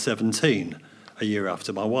 2017, a year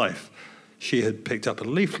after my wife. She had picked up a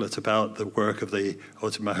leaflet about the work of the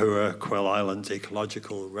Otamahua, Quail Island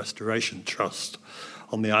Ecological Restoration Trust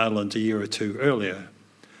on the island a year or two earlier.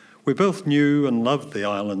 We both knew and loved the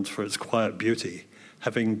island for its quiet beauty,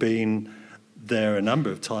 having been there a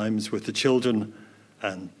number of times with the children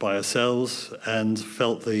and by ourselves, and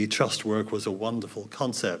felt the trust work was a wonderful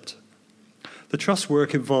concept. The trust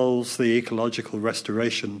work involves the ecological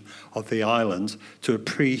restoration of the island to a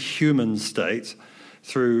pre-human state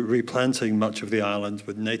through replanting much of the island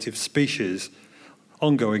with native species,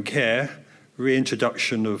 ongoing care,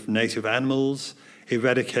 reintroduction of native animals,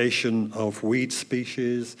 eradication of weed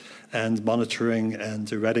species, and monitoring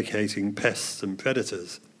and eradicating pests and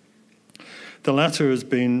predators. The latter has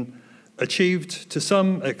been achieved to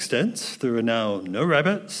some extent. There are now no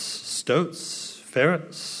rabbits, stoats,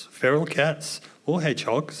 ferrets, feral cats, or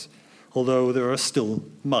hedgehogs, although there are still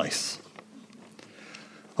mice.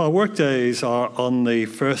 Our workdays are on the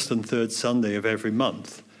first and third Sunday of every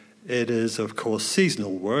month. It is, of course,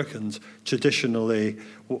 seasonal work, and traditionally,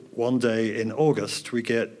 one day in August, we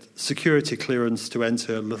get security clearance to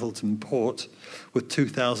enter Littleton Port with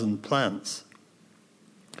 2,000 plants.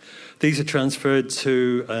 These are transferred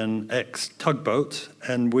to an ex-tugboat,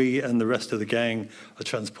 and we and the rest of the gang are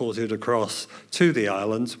transported across to the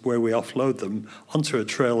island, where we offload them onto a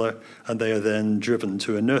trailer, and they are then driven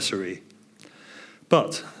to a nursery.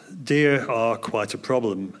 But deer are quite a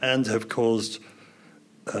problem and have caused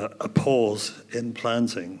a pause in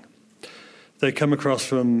planting. They come across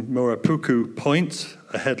from Murapuku Point,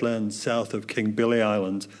 a headland south of King Billy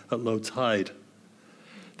Island, at low tide.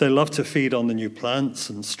 They love to feed on the new plants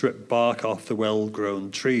and strip bark off the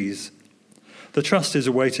well-grown trees. The Trust is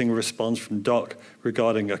awaiting a response from DOC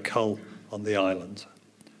regarding a cull on the island.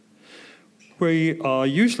 We are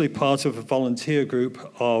usually part of a volunteer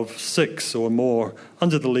group of 6 or more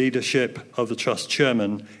under the leadership of the Trust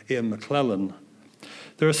chairman, Ian McClellan.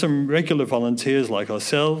 There are some regular volunteers like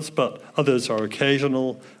ourselves, but others are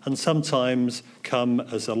occasional and sometimes come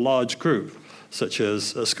as a large group, such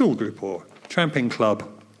as a school group or tramping club.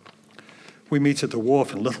 We meet at the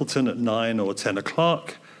wharf in Littleton at 9 or 10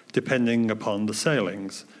 o'clock, depending upon the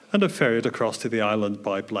sailings, and are ferried across to the island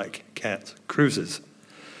by Black Cat cruises.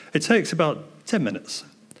 It takes about 10 minutes.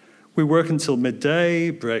 We work until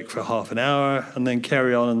midday, break for half an hour, and then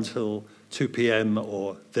carry on until 2 p.m.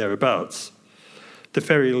 or thereabouts. The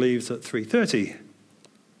ferry leaves at 3:30.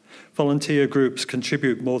 Volunteer groups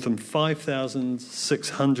contribute more than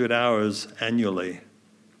 5,600 hours annually.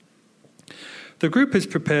 The ground is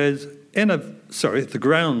prepared in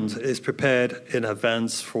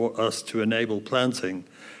advance for us to enable planting,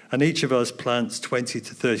 and each of us plants 20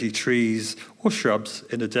 to 30 trees or shrubs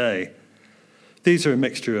in a day. These are a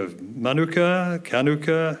mixture of manuka,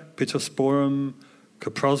 canuka, pittosporum,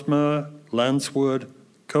 coprosma, lancewood,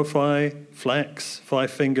 kowhai, flax, 5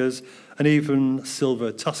 fingers, and even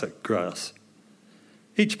silver tussock grass.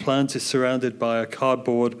 Each plant is surrounded by a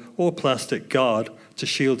cardboard or plastic guard to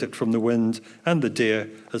shield it from the wind and the deer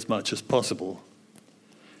as much as possible.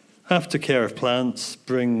 Aftercare of plants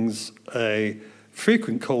brings a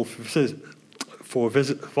frequent call for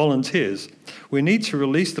volunteers. We need to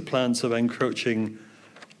release the plants of encroaching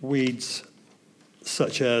weeds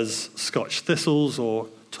such as Scotch thistles or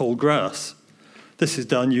tall grass. This is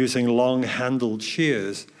done using long-handled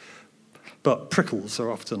shears, but prickles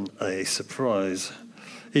are often a surprise,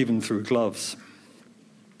 even through gloves.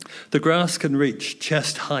 The grass can reach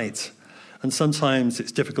chest height, and sometimes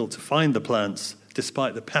it's difficult to find the plants,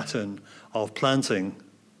 despite the pattern of planting.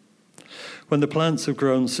 When the plants have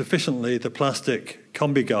grown sufficiently, the plastic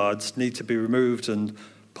combi guards need to be removed and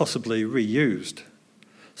possibly reused.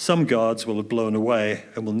 Some guards will have blown away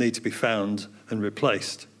and will need to be found and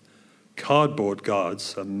replaced. Cardboard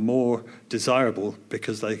guards are more desirable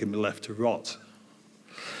because they can be left to rot.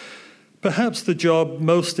 Perhaps the job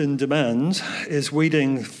most in demand is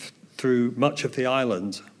weeding through much of the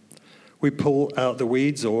island. We pull out the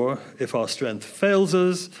weeds, or if our strength fails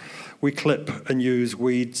us, we clip and use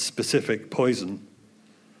weed-specific poison.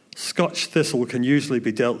 Scotch thistle can usually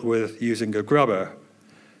be dealt with using a grubber.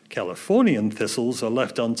 Californian thistles are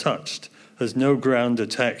left untouched, as no ground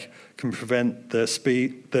attack can prevent their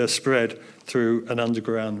spread through an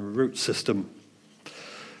underground root system.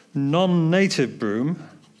 Non-native broom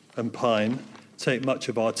and pine take much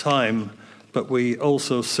of our time, but we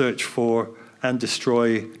also search for and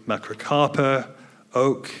destroy macrocarpa,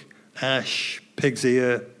 oak, ash, pig's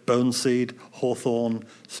ear, boneseed, hawthorn,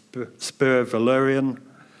 spur valerian,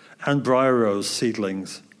 and briar rose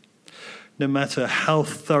seedlings. No matter how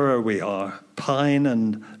thorough we are, pine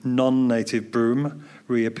and non-native broom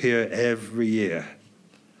reappear every year.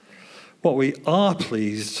 What we are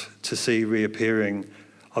pleased to see reappearing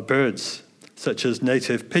are birds, such as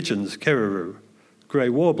native pigeons, kereroo, grey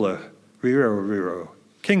warbler, riro,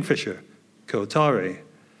 kingfisher, kotari,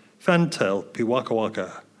 fantail,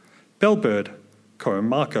 piwakawaka, bellbird,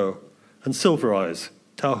 korimako, and silver eyes,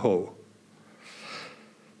 taho.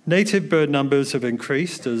 Native bird numbers have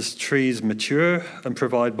increased as trees mature and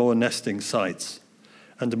provide more nesting sites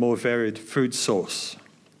and a more varied food source.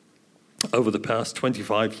 Over the past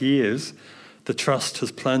 25 years, the Trust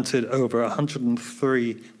has planted over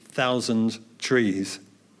 103,000 trees.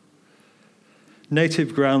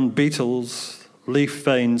 Native ground beetles, leaf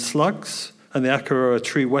vein slugs, and the Akaroa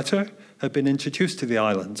tree weta have been introduced to the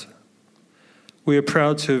island. We are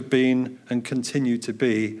proud to have been and continue to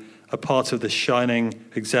be a part of the shining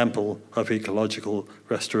example of ecological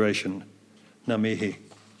restoration. Ngā mihi.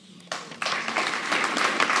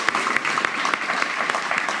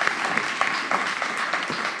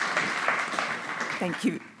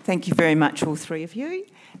 Thank you very much, all three of you.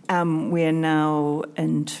 We're now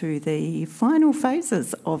into the final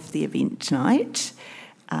phases of the event tonight.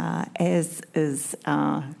 As is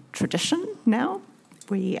our tradition now,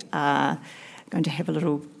 we are going to have a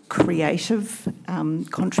little creative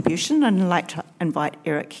contribution, and I'd like to invite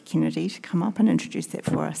Eric Kennedy to come up and introduce that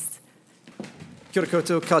for us. Kia ora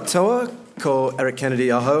koutou katoa, ko Eric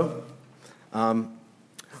Kennedy aho.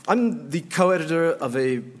 I'm the co-editor of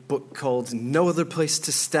a book called No Other Place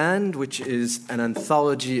to Stand, which is an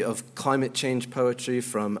anthology of climate change poetry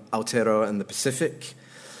from Aotearoa and the Pacific.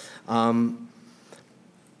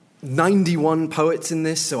 91 poets in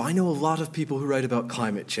this, so I know a lot of people who write about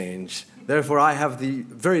climate change. Therefore, I have the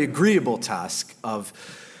very agreeable task of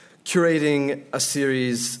curating a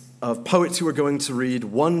series of poets who are going to read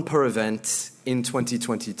one per event in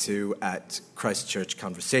 2022 at Christchurch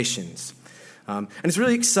Conversations. And it's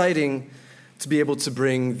really exciting to be able to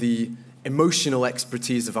bring the emotional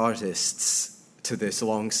expertise of artists to this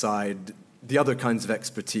alongside the other kinds of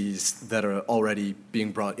expertise that are already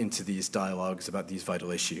being brought into these dialogues about these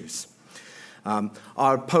vital issues.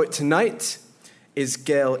 Our poet tonight is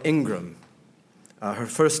Gail Ingram. Her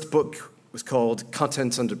first book was called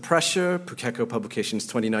Content Under Pressure, Pukeko Publications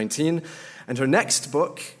 2019, and her next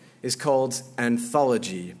book is called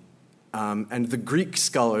Anthology. And the Greek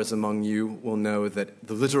scholars among you will know that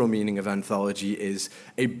the literal meaning of anthology is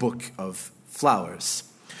a book of flowers.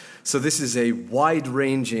 So this is a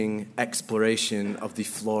wide-ranging exploration of the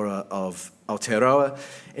flora of Aotearoa,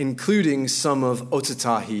 including some of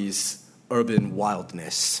Otatahi's urban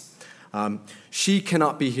wildness. She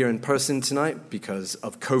cannot be here in person tonight because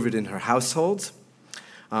of COVID in her household,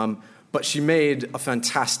 but she made a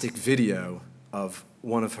fantastic video of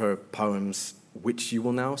one of her poems, which you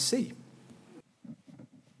will now see.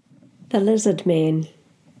 The Lizard Man.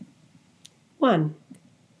 1.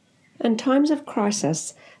 In times of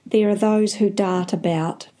crisis, there are those who dart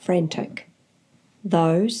about frantic,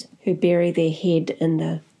 those who bury their head in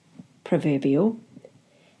the proverbial,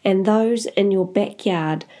 and those in your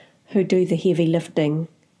backyard who do the heavy lifting,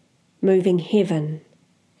 moving heaven,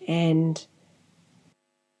 and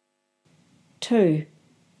 2.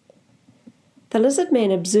 The Lizard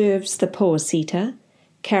Man observes the Poasita,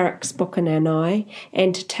 Carrick's book in an eye,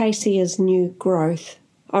 and Tasia's new growth,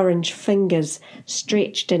 orange fingers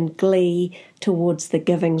stretched in glee towards the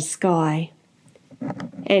giving sky.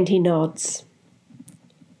 And he nods.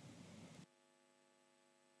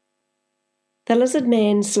 The Lizard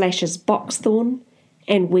Man slashes boxthorn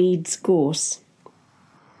and weeds gorse.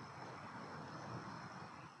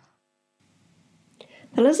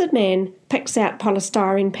 The Lizard Man picks out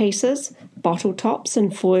polystyrene pieces, bottle tops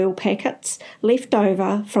and foil packets left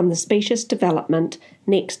over from the specious development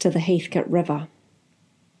next to the Heathcote River.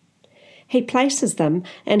 He places them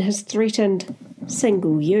in his threatened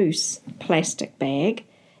single-use plastic bag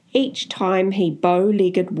each time he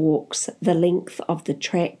bow-legged walks the length of the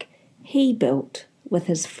track he built with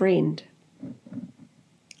his friend.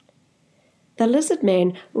 The Lizard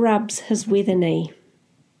Man rubs his weather knee.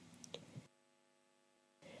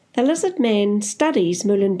 The Lizard Man studies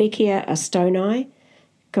Muhlenbeckia astoni,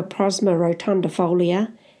 Coprosma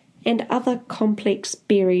rotundifolia, and other complex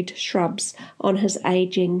berried shrubs on his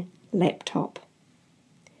ageing laptop.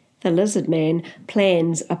 The Lizard Man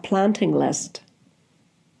plans a planting list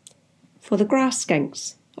for the grass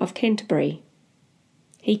skinks of Canterbury.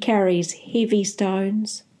 He carries heavy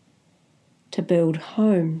stones to build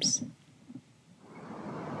homes.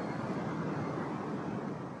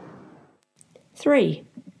 3.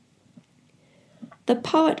 The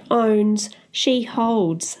poet owns she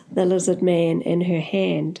holds the Lizard Man in her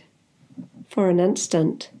hand. For an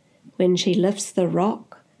instant, when she lifts the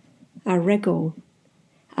rock, a wriggle,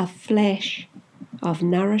 a flash of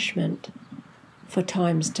nourishment for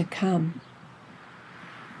times to come.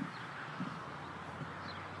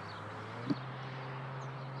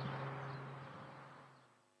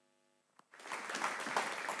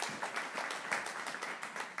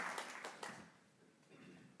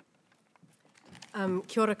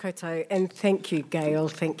 Kia ora koutou, and thank you, Gail,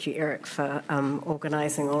 thank you, Eric, for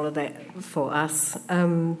organising all of that for us.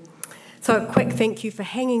 So a quick thank you for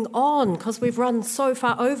hanging on, because we've run so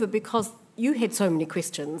far over because you had so many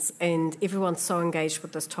questions and everyone's so engaged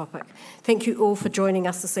with this topic. Thank you all for joining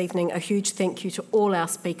us this evening. A huge thank you to all our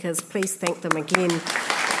speakers. Please thank them again.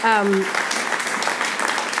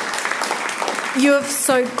 You have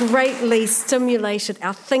so greatly stimulated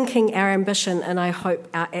our thinking, our ambition, and I hope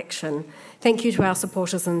our action. Thank you to our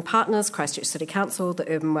supporters and partners, Christchurch City Council, the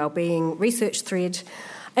Urban Wellbeing Research Thread.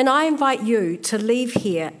 And I invite you to leave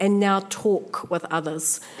here and now talk with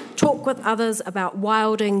others. Talk with others about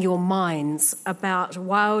wilding your minds, about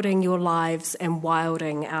wilding your lives and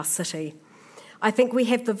wilding our city. I think we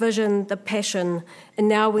have the vision, the passion, and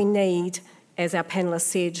now we need, as our panellists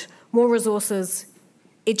said, more resources,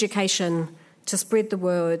 education, to spread the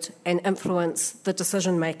word and influence the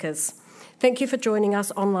decision makers. Thank you for joining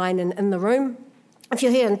us online and in the room. If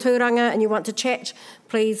you're here in Tūranga and you want to chat,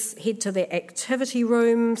 please head to the activity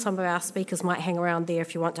room. Some of our speakers might hang around there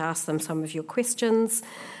if you want to ask them some of your questions.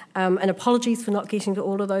 And apologies for not getting to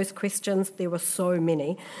all of those questions. There were so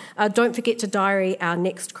many. Don't forget to diary our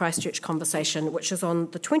next Christchurch conversation, which is on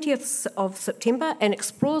the 20th of September and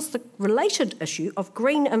explores the related issue of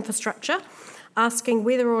green infrastructure, asking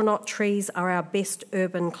whether or not trees are our best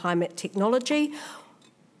urban climate technology.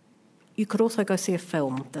 You could also go see a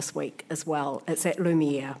film this week as well. It's at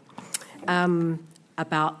Lumiere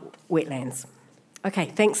about wetlands. Okay,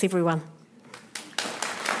 thanks everyone.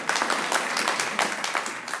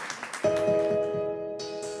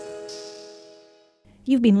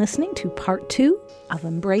 You've been listening to part 2 of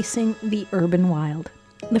Embracing the Urban Wild,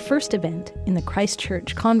 the first event in the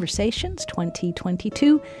Christchurch Conversations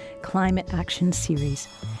 2022 Climate Action Series.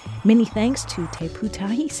 Many thanks to Te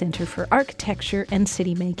Pūtahi Centre for Architecture and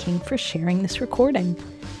City Making for sharing this recording.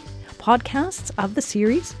 Podcasts of the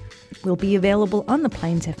series will be available on the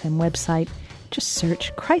Plains FM website. Just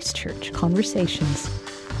search Christchurch Conversations.